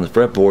work done on the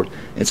fretboard.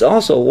 It's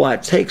also why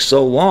it takes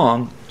so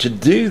long to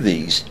do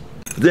these.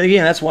 But then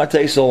again, that's why it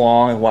takes so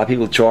long and why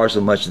people charge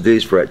so much to do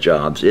these fret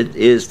jobs. It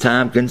is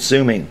time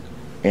consuming,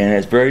 and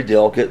it's very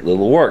delicate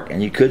little work,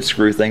 and you could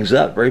screw things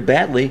up very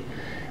badly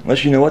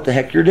unless you know what the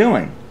heck you're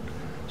doing.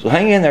 So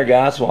hang in there,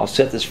 guys, while I'll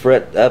set this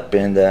fret up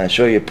and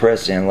show you a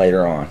press in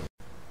later on.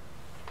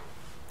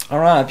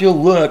 Alright, if you'll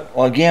look,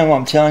 well, again, what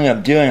I'm telling you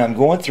I'm doing, I'm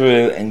going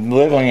through and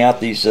leveling out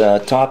these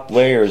top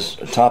layers,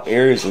 top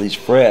areas of these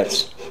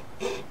frets,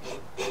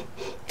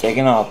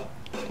 taking off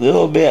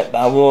little bit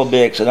by little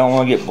bit because I don't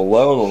want to get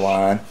below the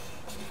line.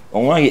 I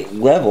want to get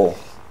level,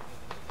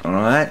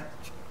 alright,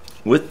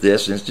 with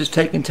this, and it's just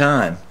taking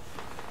time.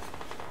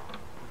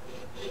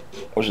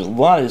 There's a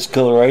lot of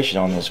discoloration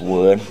on this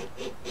wood,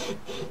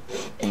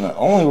 and the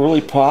only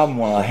really problem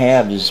one I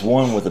have is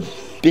one with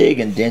a big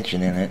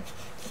indentation in it.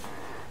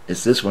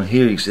 It's this one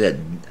here. You see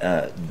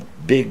that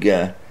big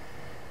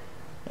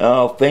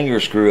finger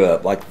screw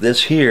up like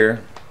this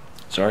here.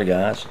 Sorry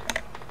guys,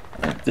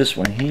 like this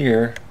one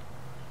here.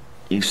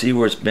 You can see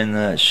where it's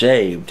been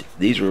shaved.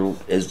 These were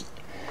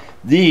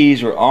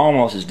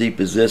almost as deep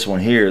as this one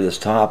here, this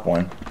top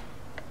one,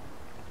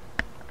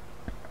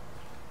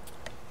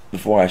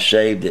 before I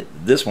shaved it.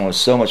 This one was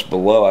so much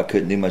below I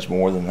couldn't do much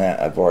more than that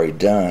I've already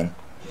done.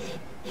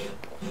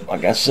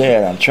 like I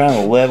said, I'm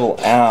trying to level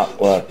out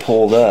what I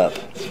pulled up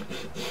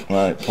when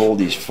I pulled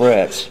these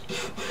frets.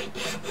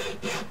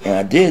 And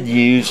I did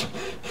use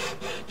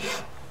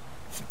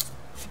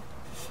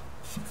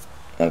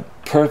a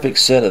perfect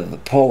set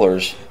of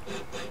pullers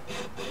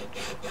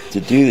to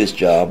do this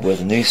job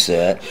with a new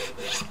set.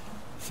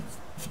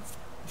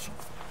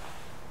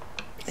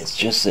 It's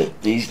just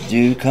that these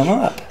do come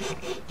up.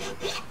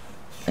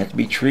 They have to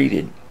be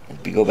treated. They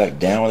have to go back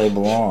down where they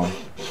belong.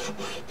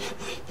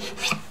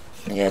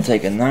 You gotta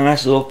take a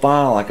nice little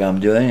file like I'm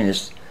doing and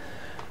just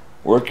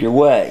work your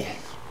way.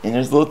 And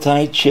there's little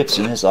tiny chips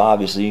in this,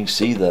 obviously. You can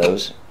see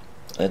those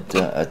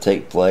that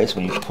take place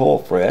when you pull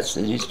frets.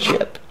 They just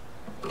chip.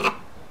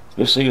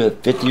 Especially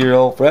with a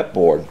 50-year-old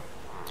fretboard.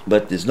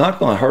 But it's not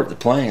going to hurt the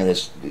playing of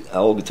this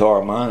old guitar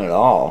of mine at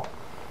all.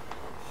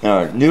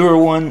 Now, a newer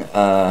one,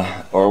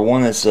 or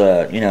one that's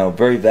you know,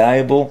 very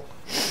valuable,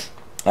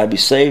 I'd be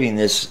saving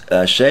this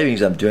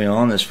shavings I'm doing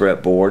on this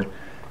fretboard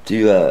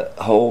to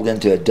hold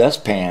into a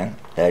dustpan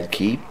that I'd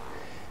keep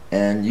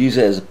and use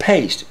it as a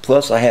paste.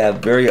 Plus, I have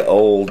very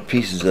old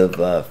pieces of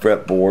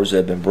fretboards that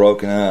have been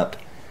broken up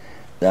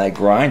that I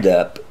grind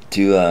up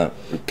to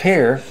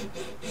repair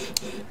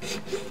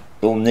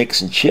little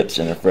nicks and chips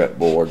in the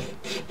fretboard.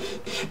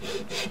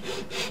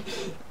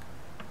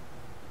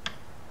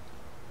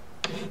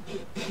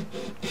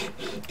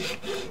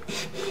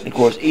 Of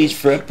course, each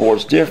fretboard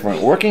is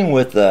different. Working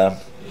with,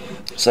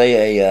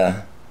 say,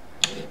 a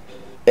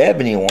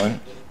ebony one,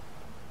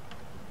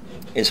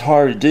 it's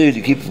hard to do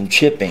to keep it from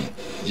chipping.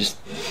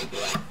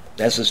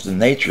 That's just the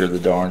nature of the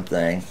darn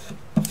thing.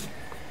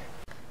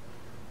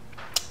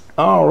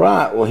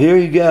 Alright, well here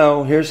you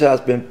go. Here's how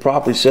it's been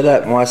properly set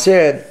up. And when I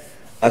said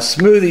I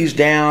smooth these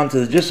down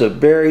to just the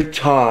very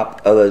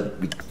top of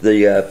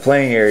the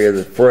playing area of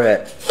the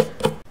fret.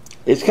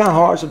 It's kind of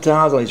hard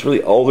sometimes on these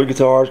really older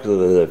guitars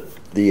because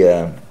of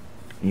the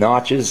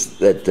notches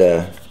that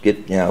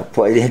get, you know,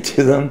 played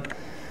into them.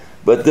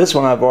 But this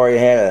one I've already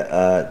had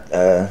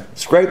a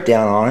scrape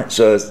down on it,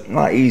 so it's a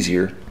lot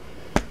easier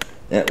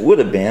than it would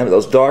have been. But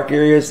those dark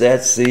areas,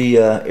 that's the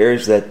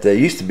areas that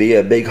used to be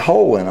a big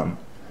hole in them.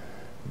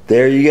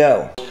 There you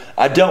go.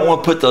 I don't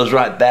want to put those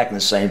right back in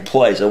the same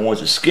place. I want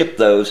to skip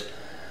those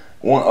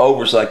one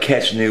over so I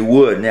catch new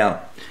wood.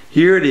 Now,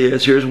 here it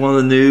is. Here's one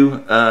of the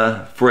new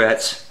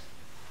frets.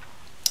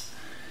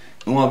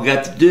 And what I've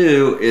got to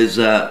do is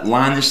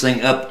line this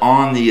thing up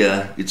on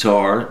the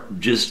guitar,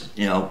 just,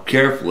 you know,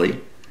 carefully,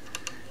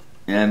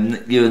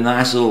 and give a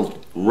nice little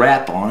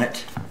wrap on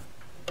it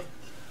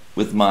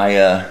with my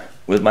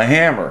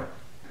hammer,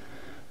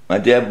 my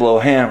dead blow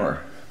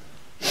hammer.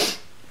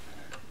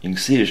 You can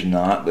see it or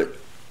not, but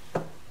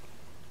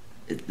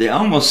they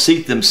almost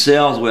seat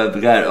themselves where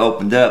I've got it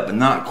opened up, but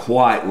not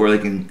quite where they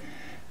can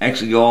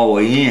actually go all the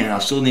way in. I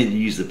still need to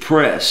use the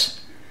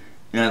press.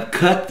 And I've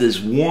cut this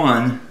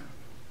one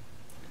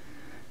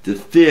to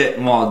fit,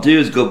 and what I'll do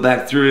is go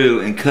back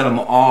through and cut them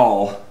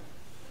all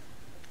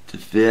to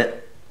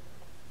fit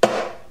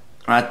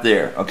right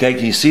there. Okay,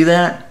 can you see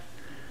that?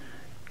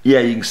 Yeah,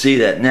 you can see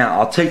that.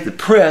 Now I'll take the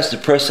press to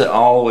press it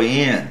all the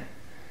way in.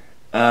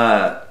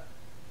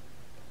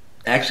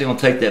 Actually, I'm going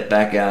to take that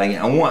back out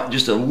again. I want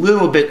just a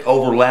little bit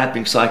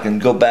overlapping so I can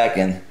go back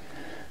and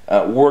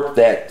work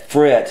that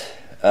fret.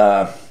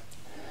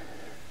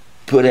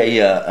 Put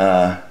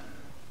a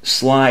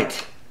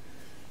slight,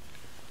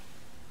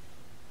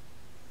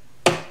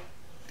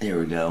 there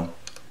we go.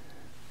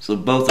 So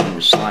both of them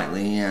are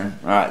slightly in.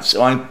 Alright,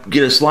 so I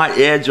get a slight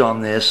edge on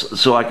this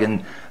so I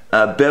can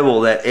bevel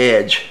that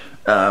edge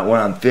when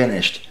I'm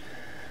finished.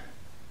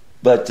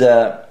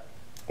 But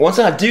once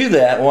I do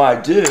that, what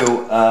I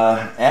do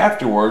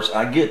afterwards,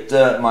 I get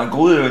my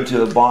glue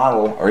into a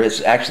bottle, or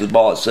it's actually the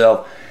ball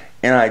itself,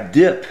 and I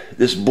dip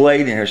this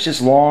blade in here. It's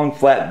just long,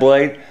 flat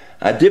blade.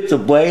 I dip the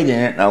blade in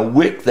it, and I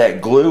wick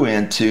that glue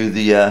into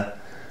the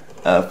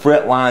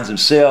fret lines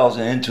themselves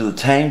and into the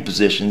tang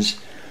positions,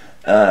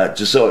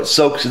 just so it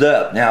soaks it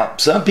up. Now,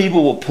 some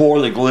people will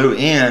pour the glue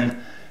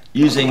in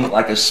using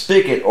like a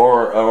spigot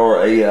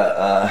or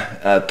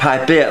a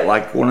pipette,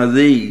 like one of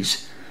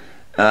these.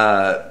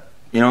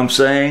 You know what I'm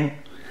saying?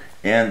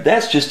 And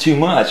that's just too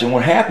much. And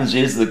what happens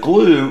is the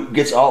glue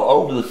gets all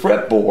over the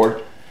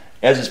fretboard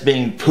as it's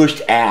being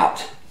pushed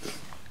out.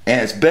 And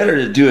it's better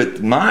to do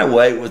it my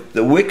way with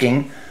the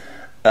wicking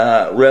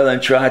rather than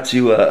try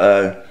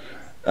to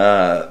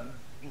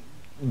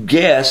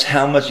guess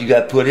how much you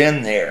got put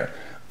in there.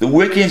 The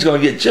wicking is going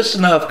to get just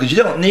enough because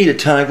you don't need a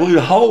ton of glue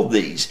to hold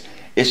these.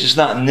 It's just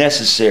not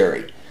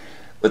necessary.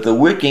 But the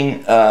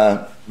wicking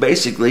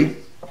basically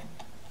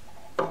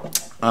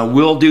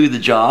will do the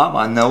job.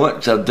 I know it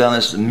because I've done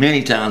this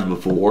many times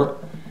before.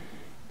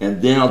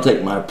 And then I'll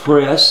take my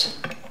press.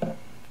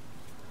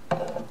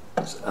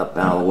 It's up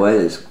out of the way.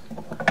 This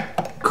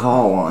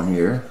call on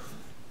here.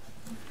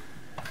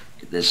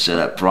 Get this set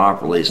up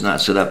properly. It's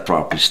not set up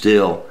properly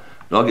still.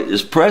 But I'll get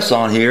this press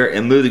on here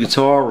and move the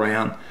guitar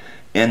around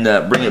and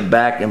bring it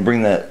back and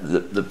bring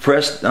the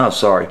press. Oh,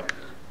 sorry.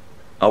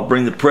 I'll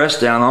bring the press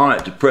down on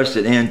it to press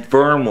it in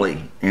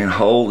firmly and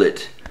hold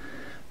it.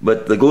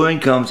 but the gluing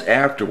comes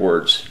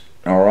afterwards.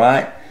 All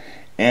right,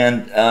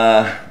 and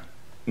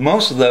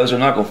most of those are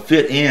not going to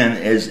fit in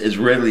as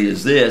readily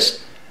as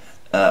this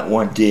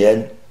one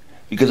did,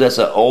 because that's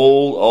an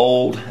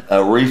old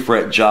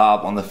refret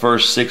job on the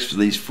first 6 of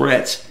these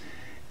frets,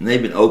 and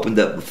they've been opened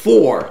up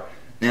before.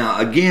 Now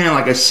again,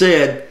 like I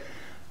said,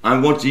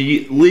 I'm going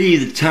to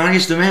leave the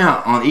tiniest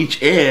amount on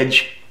each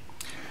edge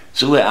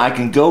so that I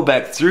can go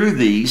back through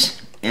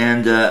these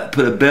and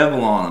put a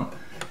bevel on them.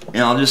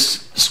 And I'll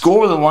just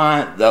score the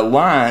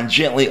line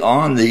gently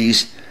on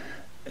these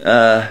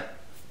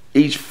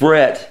each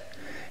fret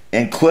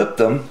and clip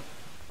them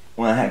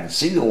when I can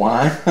see the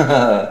line.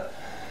 And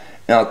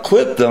I'll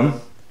clip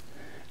them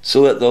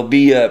so that they'll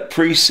be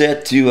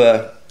preset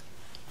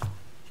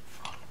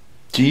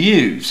to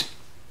use.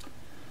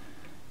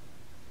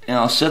 And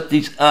I'll set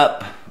these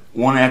up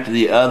one after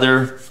the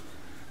other.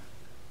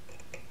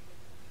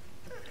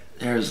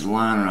 There's the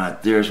line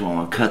right there, is where I'm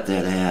going to cut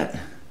that at.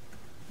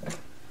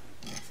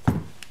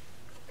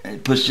 And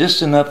it puts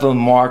just enough of a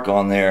mark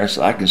on there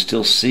so I can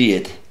still see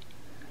it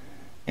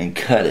and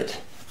cut it.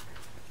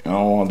 And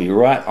I want to be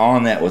right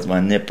on that with my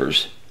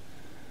nippers.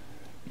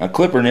 My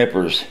clipper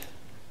nippers.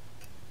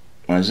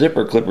 My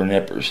zipper clipper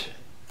nippers.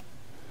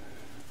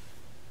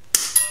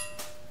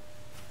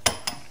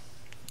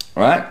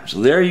 Alright,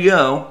 so there you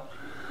go.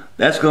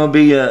 That's going to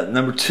be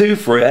number 2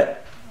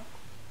 fret.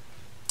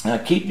 And I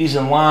keep these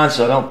in line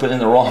so I don't put in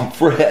the wrong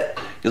fret,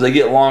 because they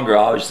get longer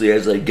obviously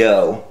as they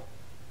go.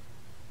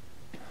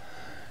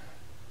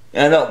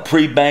 And I don't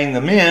pre-bang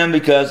them in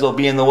because they'll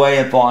be in the way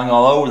and falling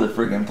all over the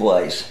freaking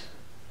place.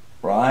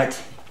 Right?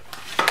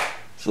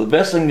 So the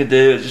best thing to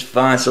do is just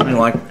find something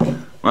like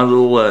my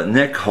little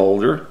neck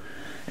holder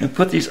and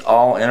put these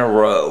all in a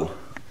row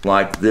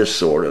like this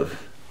sort of.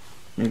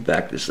 Let me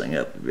back this thing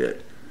up a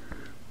bit.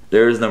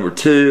 There's number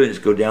 2, and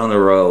just go down the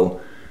row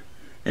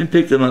and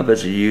pick them up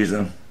as you use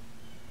them.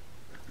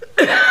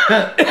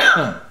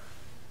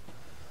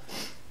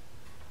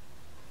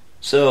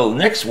 So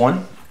next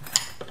one,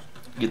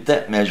 get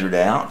that measured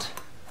out.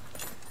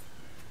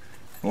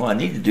 What I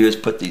need to do is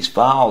put these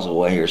files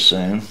away here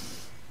soon.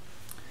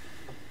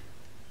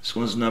 This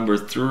one's number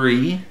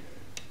 3.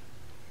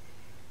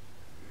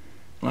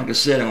 Like I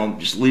said, I'm going to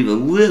just leave a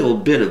little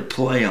bit of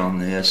play on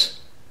this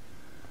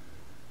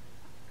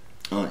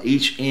on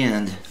each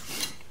end,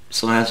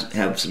 so I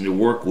have something to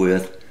work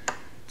with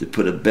to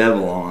put a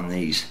bevel on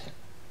these.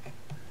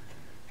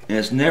 And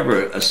it's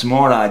never a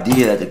smart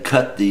idea to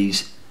cut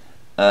these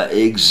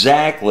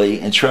exactly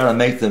and try to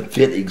make them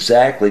fit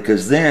exactly,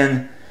 because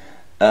then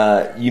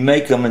you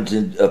make them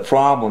into a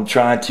problem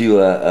trying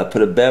to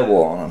put a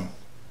bevel on them.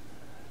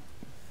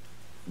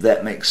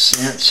 That makes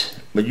sense.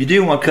 But you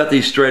do want to cut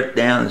these straight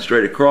down and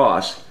straight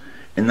across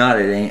and not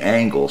at any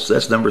angle. So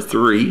that's number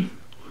 3.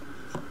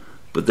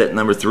 Put that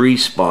number 3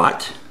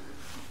 spot.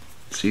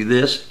 See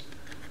this?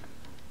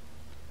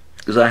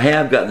 Because I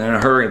have gotten in a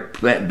hurry,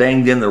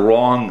 banged in the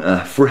wrong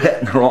fret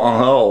in the wrong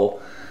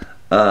hole.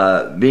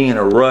 Being in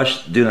a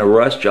rush, doing a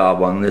rush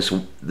job on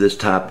this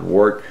type of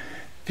work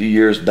a few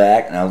years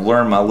back, and I've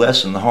learned my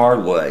lesson the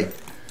hard way.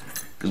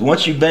 Because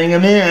once you bang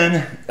them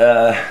in,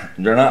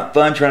 they're not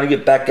fun trying to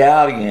get back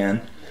out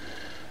again.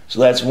 So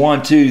that's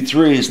 1, 2,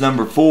 3 is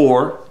number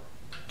 4.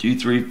 2,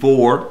 3,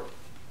 4.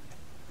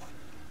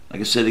 Like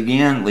I said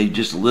again, leave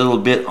just a little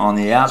bit on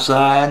the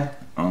outside,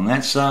 on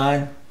that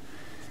side,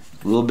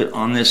 a little bit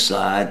on this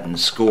side, and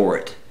score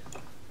it.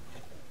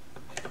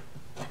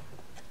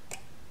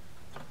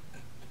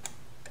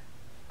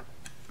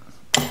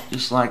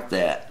 Just like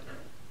that.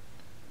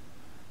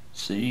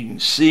 So you can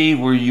see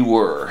where you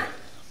were.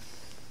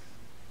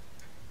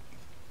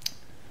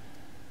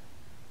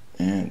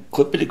 And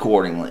clip it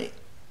accordingly.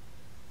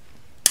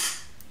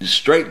 Just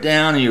straight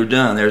down and you're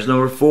done. There's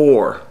number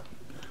 4.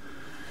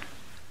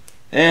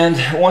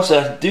 And once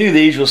I do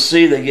these, you'll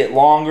see they get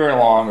longer and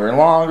longer and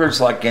longer.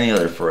 It's like any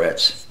other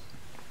frets.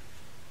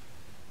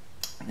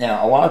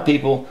 Now, a lot of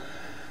people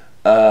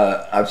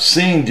I've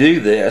seen do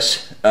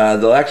this.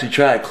 They'll actually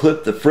try to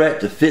clip the fret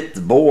to fit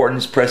the board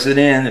and just press it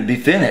in and be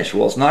finished.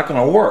 Well, it's not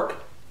going to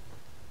work.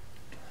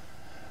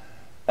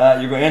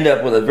 You're going to end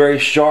up with a very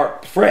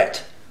sharp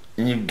fret.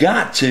 And you've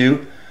got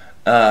to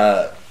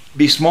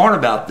be smart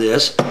about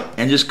this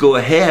and just go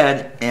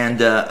ahead and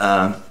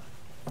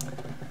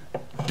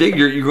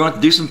figure you're going to have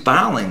to do some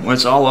filing when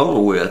it's all over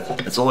with.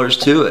 That's all there is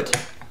to it.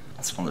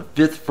 It's on the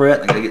 5th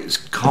fret. I got to get this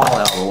call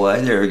out of the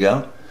way. There we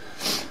go.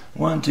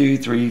 1, 2,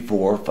 3,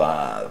 4,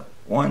 5.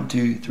 1,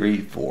 2,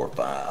 3, 4,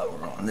 5.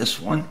 We're on this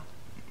one.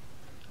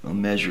 We'll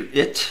measure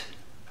it.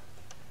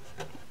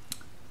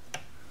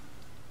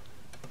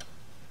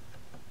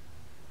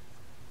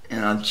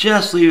 And I'm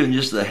just leaving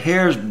just a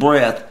hair's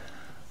breadth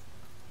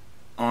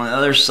on the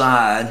other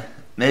side,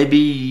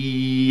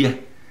 maybe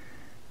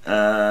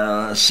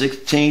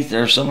 1/16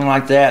 or something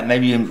like that,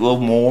 maybe a little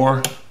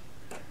more.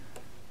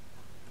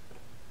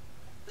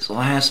 So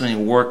I have something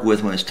to work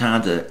with when it's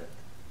time to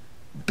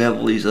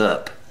bevel these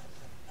up.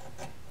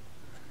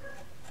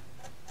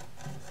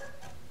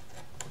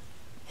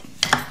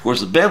 Of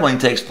course, the beveling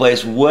takes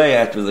place way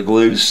after the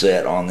glue's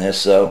set on this,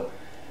 so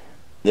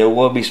there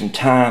will be some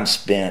time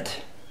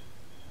spent.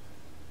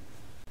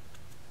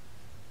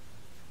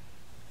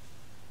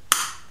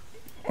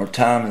 Or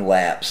time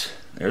elapse.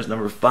 There's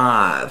number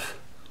 5.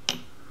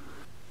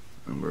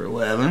 Number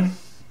 11.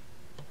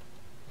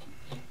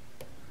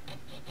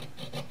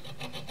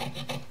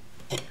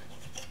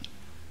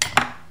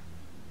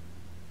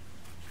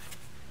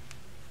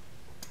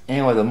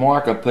 Anyway, the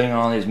mark I'm putting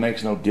on these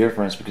makes no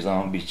difference because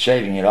I'm going to be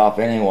shaving it off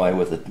anyway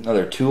with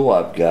another tool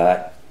I've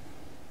got.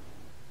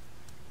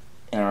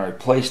 And I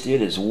replaced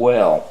it as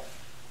well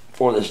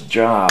for this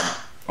job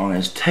on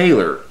his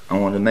tailor. I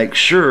wanted to make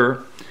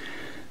sure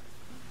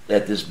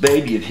that this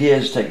baby of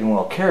his is taken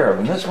well care of.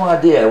 And that's what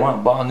I did. I went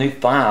and bought a new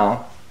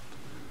file,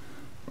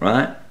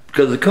 right?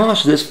 Because the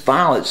cost of this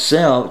file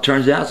itself, it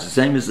turns out it's the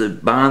same as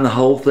buying the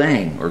whole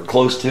thing, or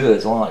close to it.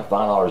 It's only like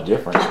 $5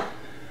 difference.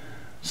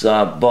 So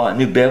I bought a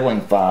new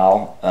beveling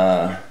file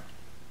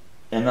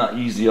and not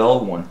use the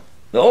old one.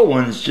 The old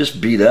one is just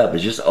beat up.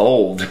 It's just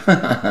old.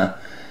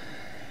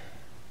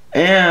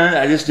 And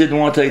I just didn't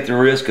want to take the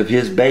risk of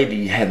his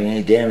baby having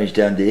any damage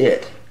done to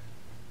it.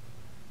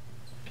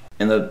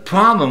 And the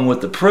problem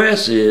with the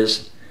press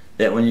is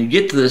that when you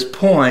get to this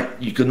point,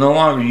 you can no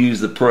longer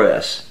use the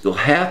press. You'll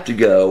have to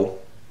go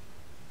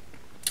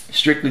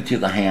strictly to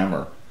the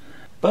hammer.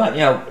 But,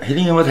 you know,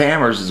 hitting him with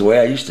hammers is the way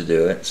I used to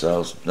do it,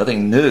 so it's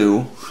nothing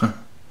new.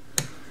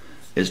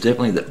 It's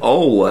definitely the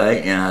old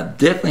way, and I've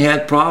definitely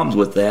had problems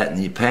with that in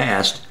the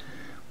past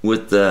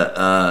with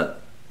the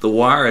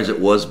wire as it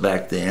was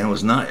back then. It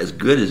was not as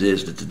good as it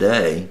is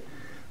today.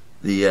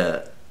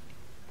 The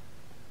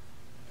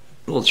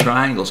little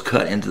triangles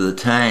cut into the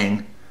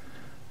tang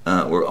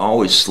were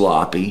always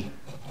sloppy.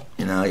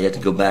 You know, you had to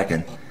go back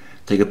and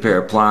take a pair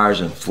of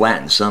pliers and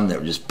flatten some that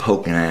were just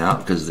poking out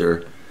because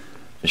their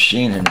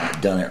machine had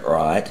not done it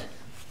right.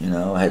 You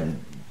know,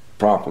 hadn't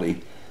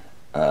properly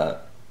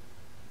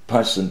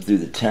punched them through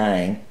the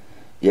tang.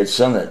 You had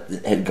some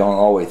that had gone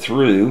all the way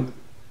through,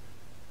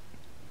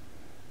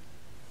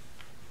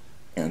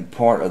 and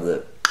part of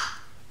the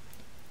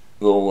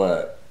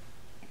little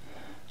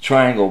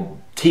triangle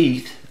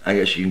teeth, I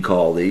guess you can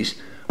call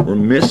these, were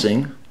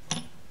missing.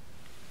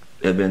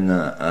 Have been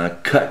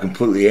cut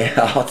completely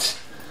out.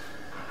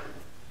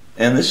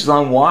 And this is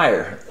on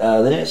wire.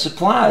 They didn't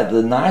supply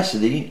the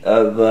nicety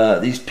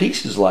of these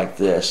pieces like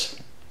this.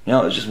 You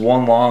know, it's just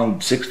one long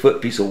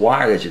 6-foot piece of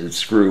wire that you could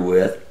screw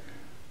with.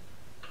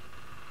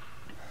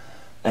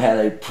 It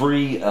had a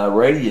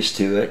pre-radius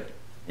to it.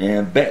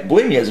 And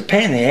believe me, it's a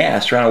pain in the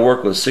ass trying to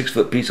work with a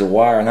 6-foot piece of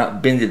wire and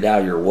not bend it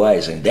out of your way,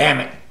 saying, damn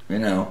it, you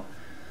know.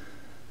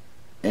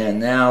 And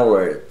now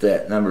we're at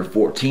that number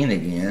 14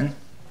 again.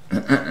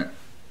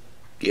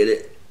 Get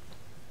it?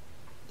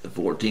 The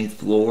 14th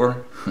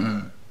floor.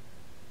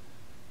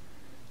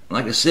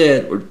 Like I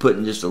said, we're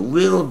putting just a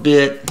little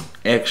bit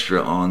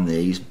extra on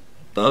these,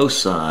 both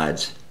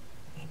sides,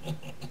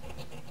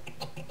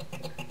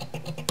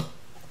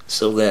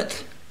 so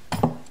that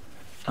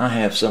I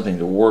have something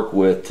to work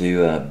with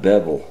to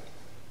bevel.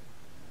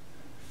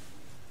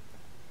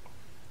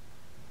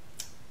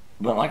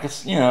 But like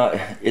it's, you know,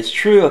 it's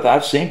true. If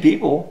I've seen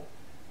people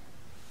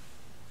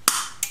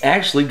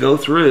actually go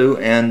through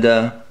and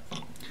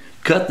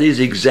cut these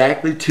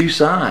exactly to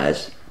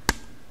size.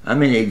 I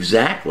mean,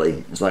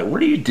 exactly. It's like,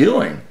 what are you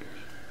doing?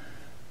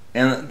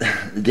 And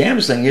the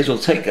damnest thing is, we'll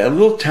take a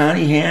little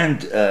tiny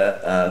hand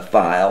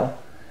file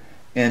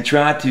and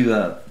try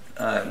to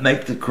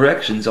make the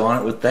corrections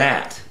on it with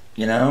that.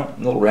 You know, a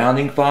little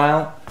rounding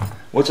file,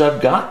 which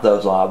I've got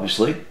those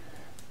obviously,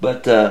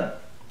 but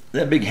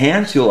that big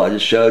hand tool I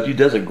just showed you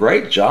does a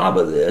great job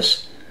of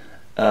this.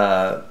 You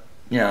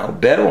know,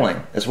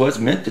 beveling. That's what it's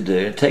meant to do.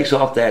 It takes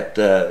off that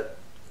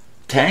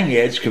tang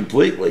edge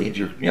completely. If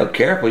you're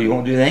careful, you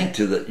won't do anything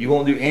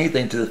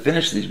to the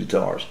finish of these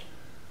guitars.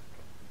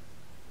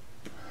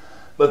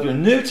 But if you're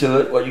new to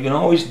it, what you can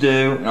always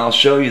do, and I'll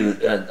show you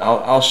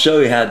I'll show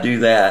you how to do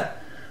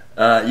that.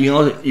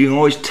 You can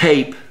always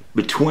tape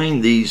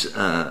between these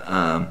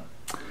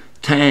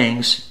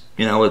tangs,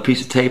 you know, with a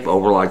piece of tape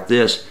over like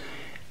this,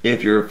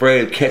 if you're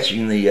afraid of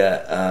catching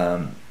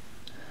the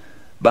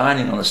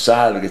binding on the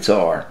side of the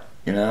guitar,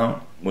 you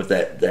know, with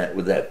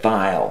that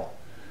file.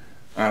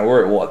 All right,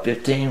 we're at what,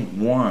 15?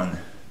 1,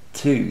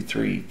 2,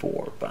 3,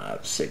 4,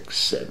 5, 6,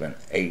 7,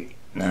 8,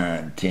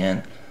 9,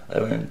 10,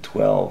 11,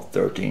 12,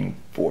 13,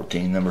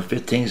 14. Number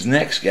 15 is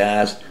next,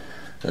 guys.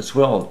 That's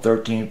 12,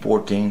 13,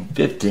 14,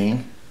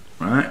 15,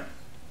 right?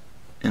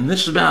 And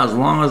this is about as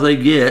long as they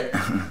get.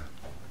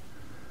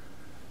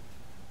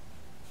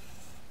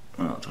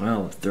 Well,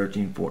 12,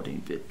 13,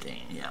 14, 15,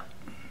 yeah.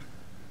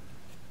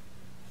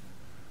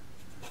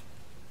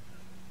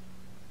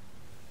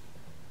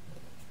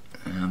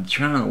 And I'm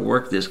trying to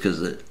work this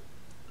because the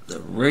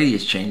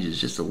radius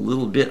changes just a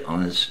little bit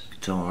on this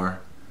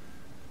guitar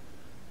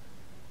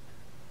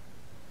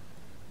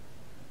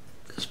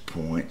at this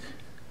point.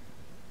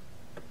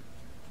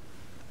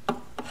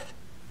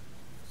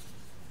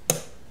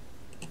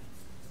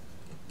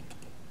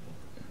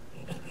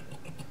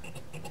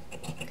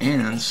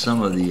 And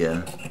some of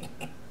the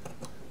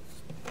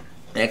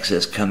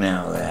excess come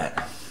out of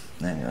that.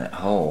 that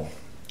hole.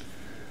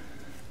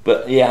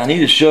 But yeah, I need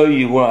to show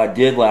you what I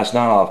did last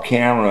night off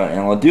camera, and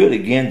I'll do it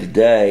again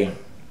today.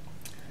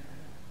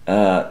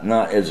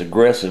 Not as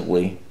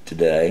aggressively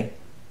today,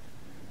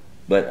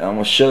 but I'm going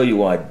to show you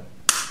what I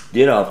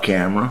did off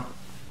camera.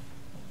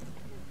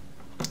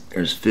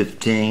 There's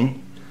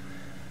 15.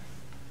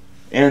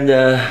 And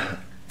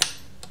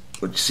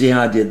let's see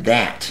how I did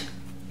that,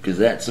 because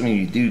that's something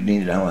you do need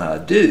to know how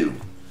to do.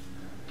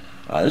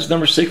 This is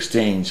number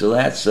 16, so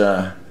that's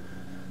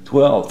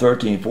 12,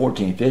 13,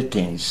 14,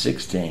 15,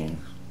 16,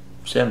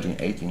 17,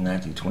 18,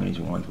 19, 20,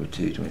 21,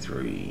 22,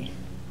 23.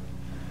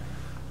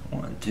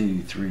 1,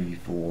 2, 3,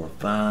 4,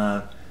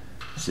 5,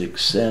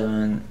 6,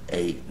 7,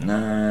 8,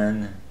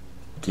 9,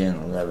 10,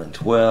 11,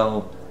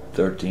 12,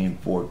 13,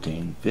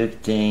 14,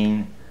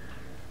 15,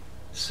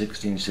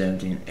 16,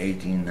 17,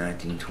 18,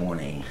 19,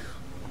 20.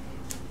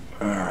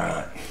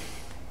 Alright.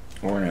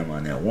 Where am I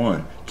now?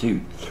 1,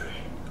 2, 3,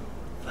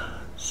 5,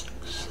 6,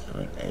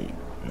 7, 8,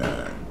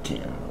 9,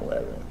 10,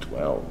 11,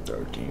 12,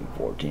 13,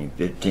 14,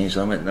 15.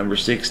 So I'm at number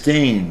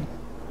 16.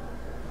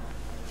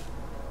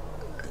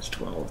 That's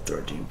 12,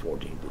 13,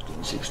 14,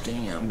 15,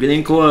 16. I'm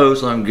getting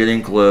close. I'm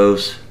getting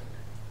close.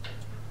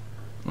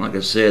 Like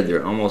I said,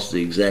 they're almost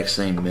the exact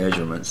same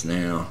measurements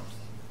now.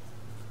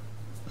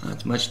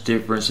 Not much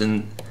difference.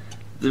 And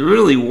the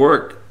really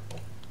work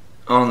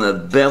on the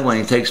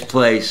beveling takes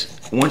place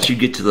once you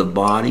get to the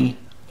body.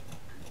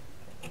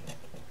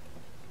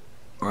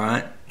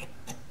 Right?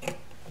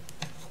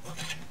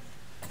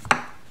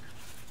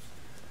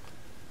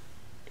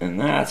 And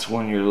that's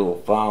when your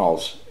little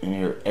files and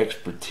your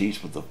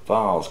expertise with the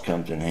files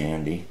comes in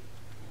handy.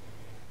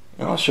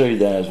 And I'll show you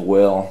that as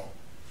well.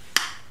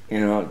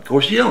 You know, of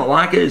course, you don't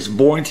like it, it's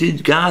boring to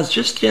you guys,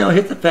 just, you know,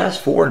 hit the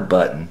fast forward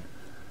button.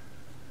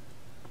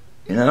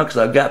 You know, because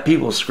I've got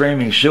people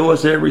screaming, show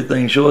us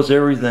everything, show us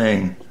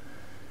everything.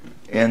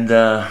 And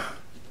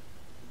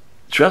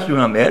trust me,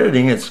 when I'm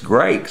editing, it's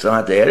great, because I don't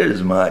have to edit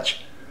as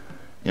much.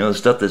 You know, the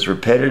stuff that's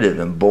repetitive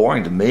and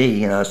boring to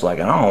me, you know, it's like,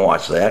 I don't want to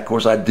watch that. Of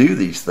course, I do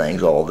these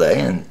things all day,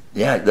 and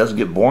yeah, it doesn't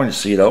get boring to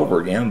see it over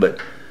again, but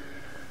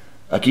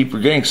I keep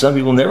forgetting some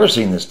people never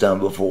seen this done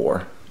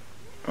before.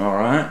 All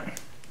right.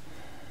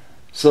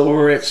 So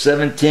we're at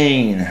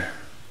 17.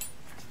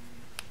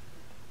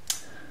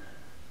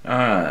 All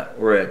right,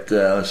 we're at,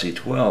 let's see,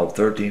 12,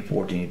 13,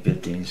 14,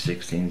 15,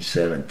 16,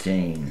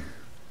 17.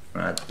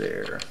 Right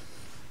there.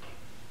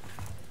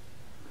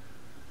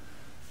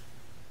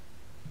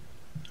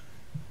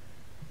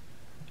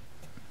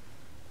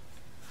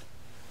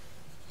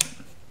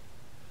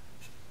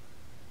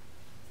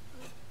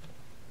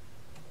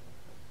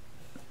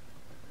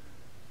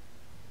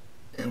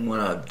 And what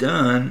I've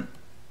done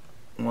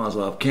while I was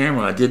off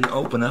camera, I didn't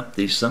open up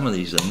some of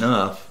these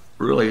enough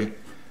really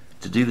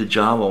to do the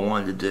job I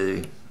wanted to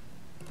do.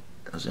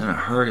 I was in a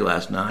hurry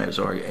last night. It was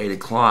already 8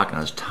 o'clock and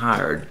I was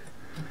tired.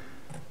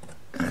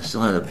 And I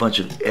still had a bunch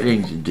of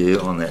editing to do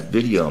on that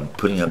video I'm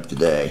putting up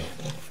today.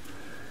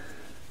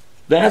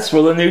 That's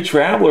for the new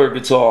Traveler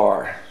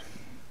guitar.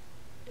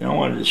 And I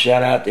wanted to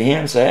shout out to him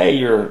and say, hey,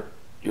 your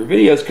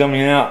video's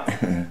coming out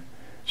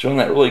showing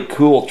that really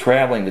cool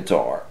traveling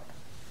guitar.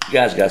 You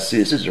guys got to see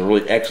this. This is a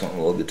really excellent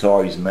little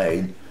guitar he's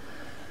made.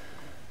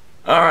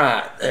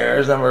 Alright,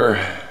 there's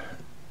number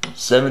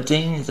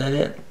 17. Is that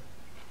it?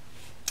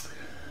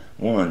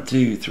 1,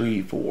 2,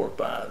 3, 4,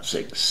 5,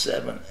 6,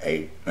 7,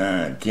 8,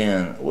 9,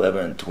 10,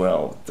 11,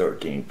 12,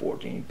 13,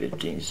 14,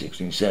 15,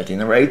 16, 17.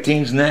 Number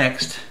 18's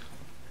next.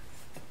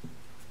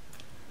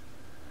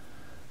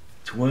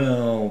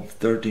 12,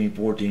 13,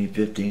 14,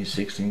 15,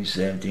 16,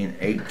 17,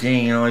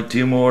 18. Only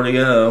 2 more to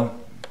go.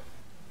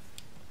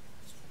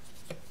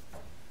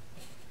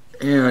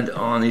 And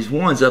on these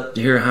ones up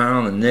here high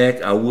on the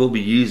neck, I will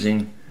be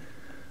using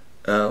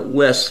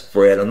less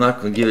fret. I'm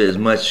not going to give it as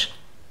much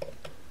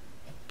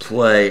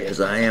play as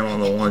I am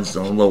on the ones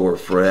on lower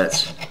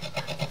frets.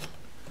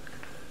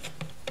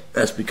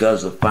 That's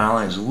because the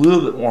filing is a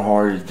little bit more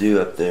harder to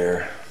do up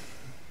there.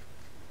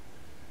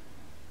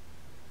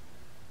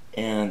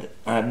 And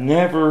I've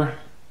never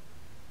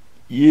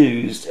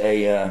used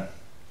a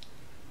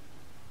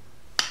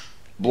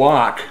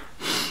block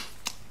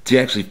to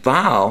actually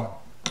file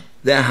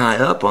that high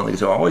up on the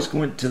guitar. I always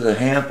went to the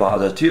hand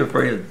files. I was too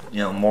afraid of, you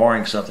know,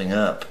 marring something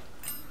up.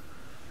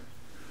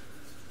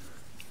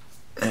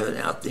 Have it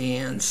out the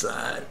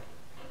inside.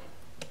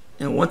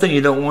 And one thing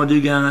you don't want to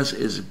do, guys,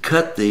 is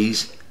cut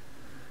these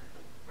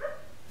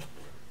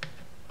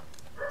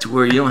to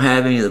where you don't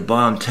have any of the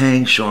bottom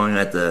tang showing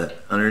at the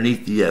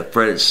underneath the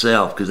fret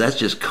itself, because that's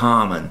just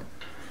common.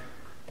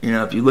 You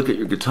know, if you look at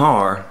your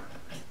guitar,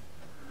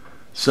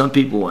 some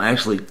people will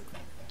actually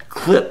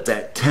clip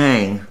that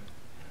tang.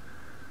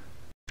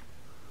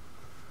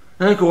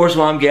 And of course,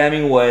 while I'm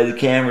gabbing away, the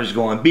camera's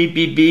going beep,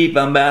 beep, beep.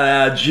 I'm about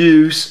out of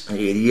juice.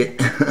 Idiot.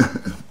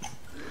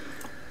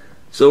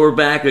 So we're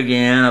back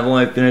again. I've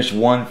only finished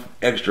 1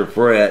 extra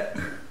fret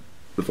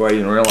before I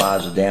even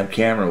realized the damn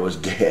camera was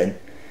dead.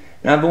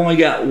 And I've only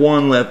got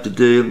 1 left to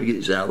do. Let me get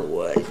this out of the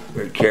way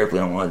very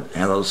carefully. I don't want to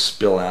have those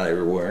spill out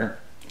everywhere.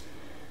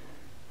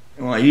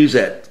 when I use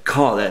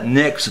that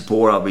neck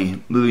support, I'll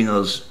be moving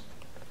those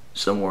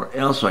somewhere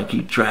else so I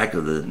keep track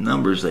of the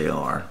numbers they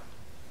are.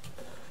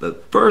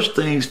 But first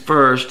things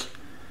first,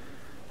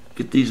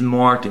 get these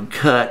marked and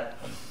cut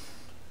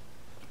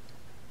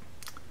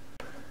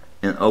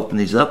and open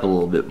these up a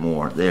little bit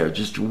more. They're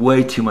just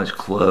way too much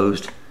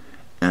closed,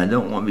 and I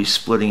don't want to be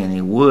splitting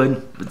any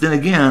wood. But then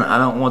again, I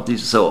don't want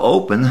these so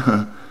open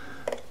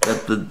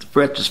that the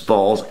fret just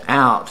falls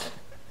out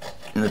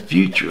in the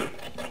future.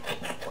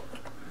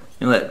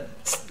 You know,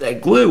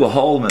 that glue will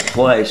hold them in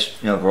place,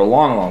 you know, for a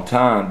long, long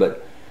time.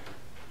 But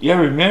you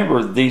gotta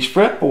remember, these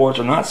fretboards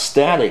are not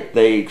static.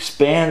 They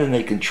expand and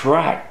they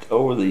contract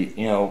over the,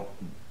 you know,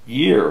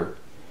 year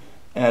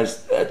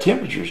as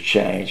temperatures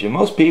change. And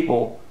most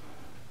people,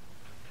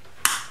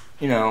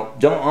 you know,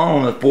 don't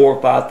own a $4,000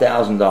 or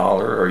 $5,000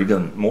 or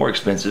even more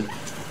expensive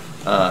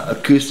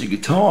acoustic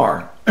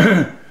guitar.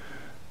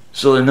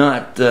 So they're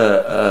not,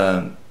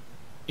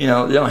 you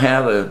know, they don't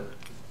have a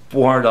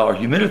 $400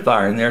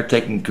 humidifier in there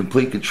taking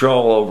complete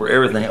control over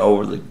everything,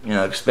 over the, you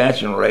know,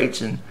 expansion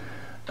rates and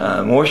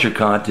moisture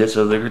contents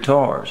of their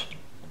guitars.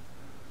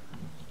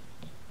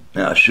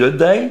 Now, should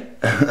they?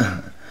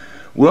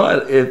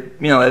 Well,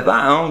 if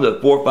I owned a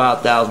 $4,000 or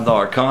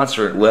 $5,000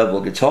 concert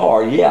level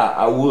guitar, yeah,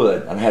 I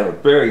would. I'd have a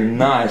very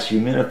nice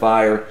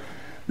humidifier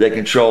that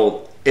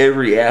controlled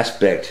every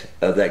aspect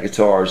of that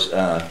guitar's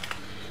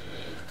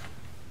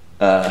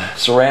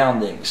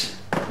surroundings,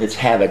 its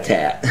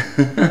habitat.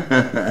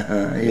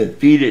 You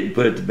feed it and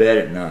put it to bed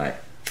at night.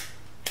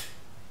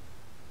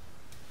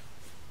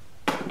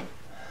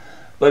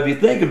 But if you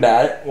think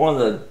about it, one of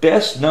the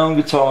best known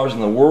guitars in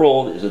the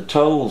world is a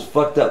total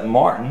fucked up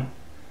Martin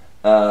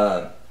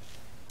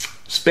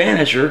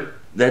Spanisher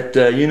that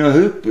you know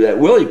who, that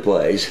Willie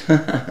plays.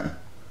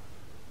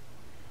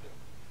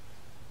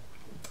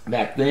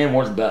 Back then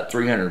was about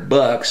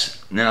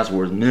 $300. Now it's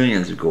worth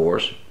millions, of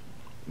course,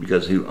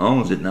 because who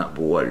owns it, not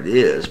for what it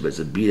is, but it's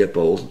a beat up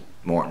old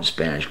Martin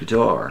Spanish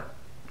guitar.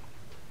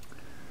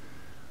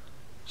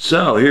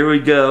 So here we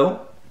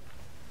go.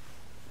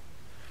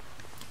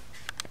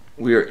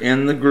 We are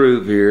in the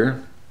groove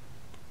here,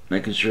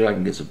 making sure I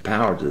can get some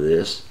power to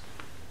this.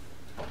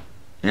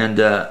 And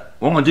what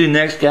I'm going to do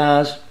next,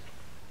 guys,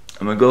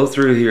 I'm going to go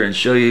through here and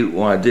show you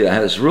what I do. I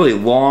have this really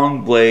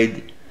long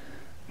blade,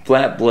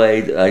 flat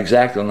blade,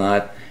 X-Acto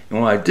knife,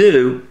 and what I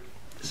do,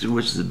 this is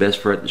which is the best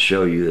fret to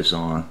show you this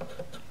on.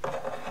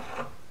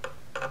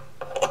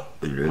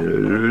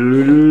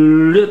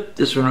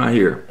 This one right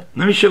here.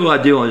 Let me show you what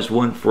I do on just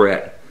one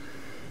fret.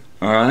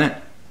 Alright?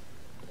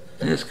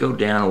 Let's go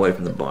down away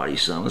from the body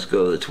some. Let's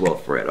go to the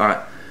 12th fret.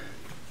 Alright.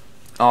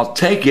 I'll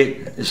take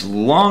it, this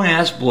long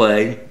ass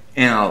blade,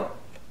 and I'll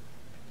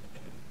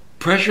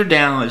pressure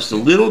down just a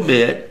little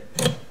bit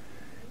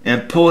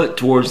and pull it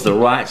towards the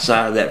right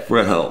side of that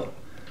fret hole.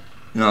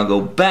 And I'll go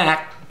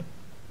back,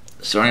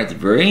 starting at the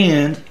very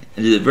end,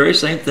 and do the very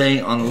same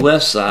thing on the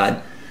left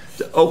side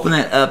to open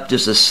that up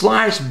just a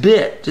slightest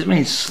bit, just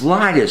means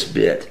slightest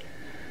bit,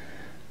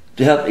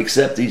 to help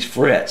accept these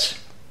frets.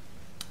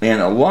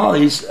 And a lot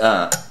of these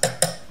that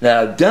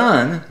I've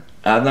done,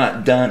 I've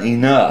not done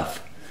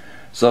enough.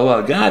 So what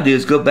I've got to do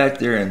is go back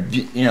there and,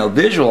 you know,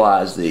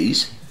 visualize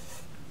these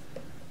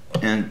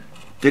and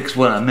fix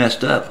what I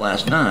messed up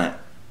last night.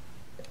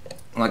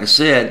 Like I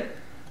said,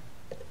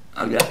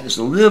 I've got just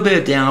a little bit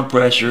of down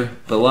pressure,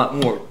 but a lot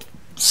more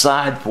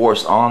side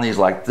force on these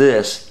like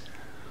this,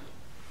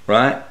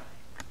 right,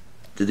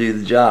 to do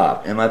the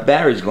job. And my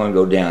battery's going to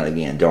go down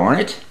again, darn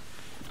it.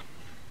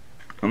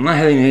 I'm not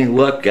having any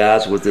luck,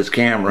 guys, with this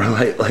camera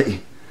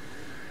lately.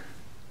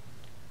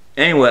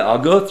 Anyway, I'll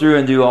go through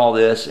and do all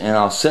this, and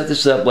I'll set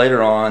this up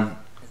later on,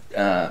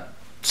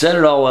 set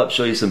it all up,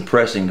 show you some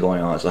pressing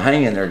going on. So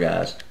hang in there,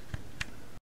 guys.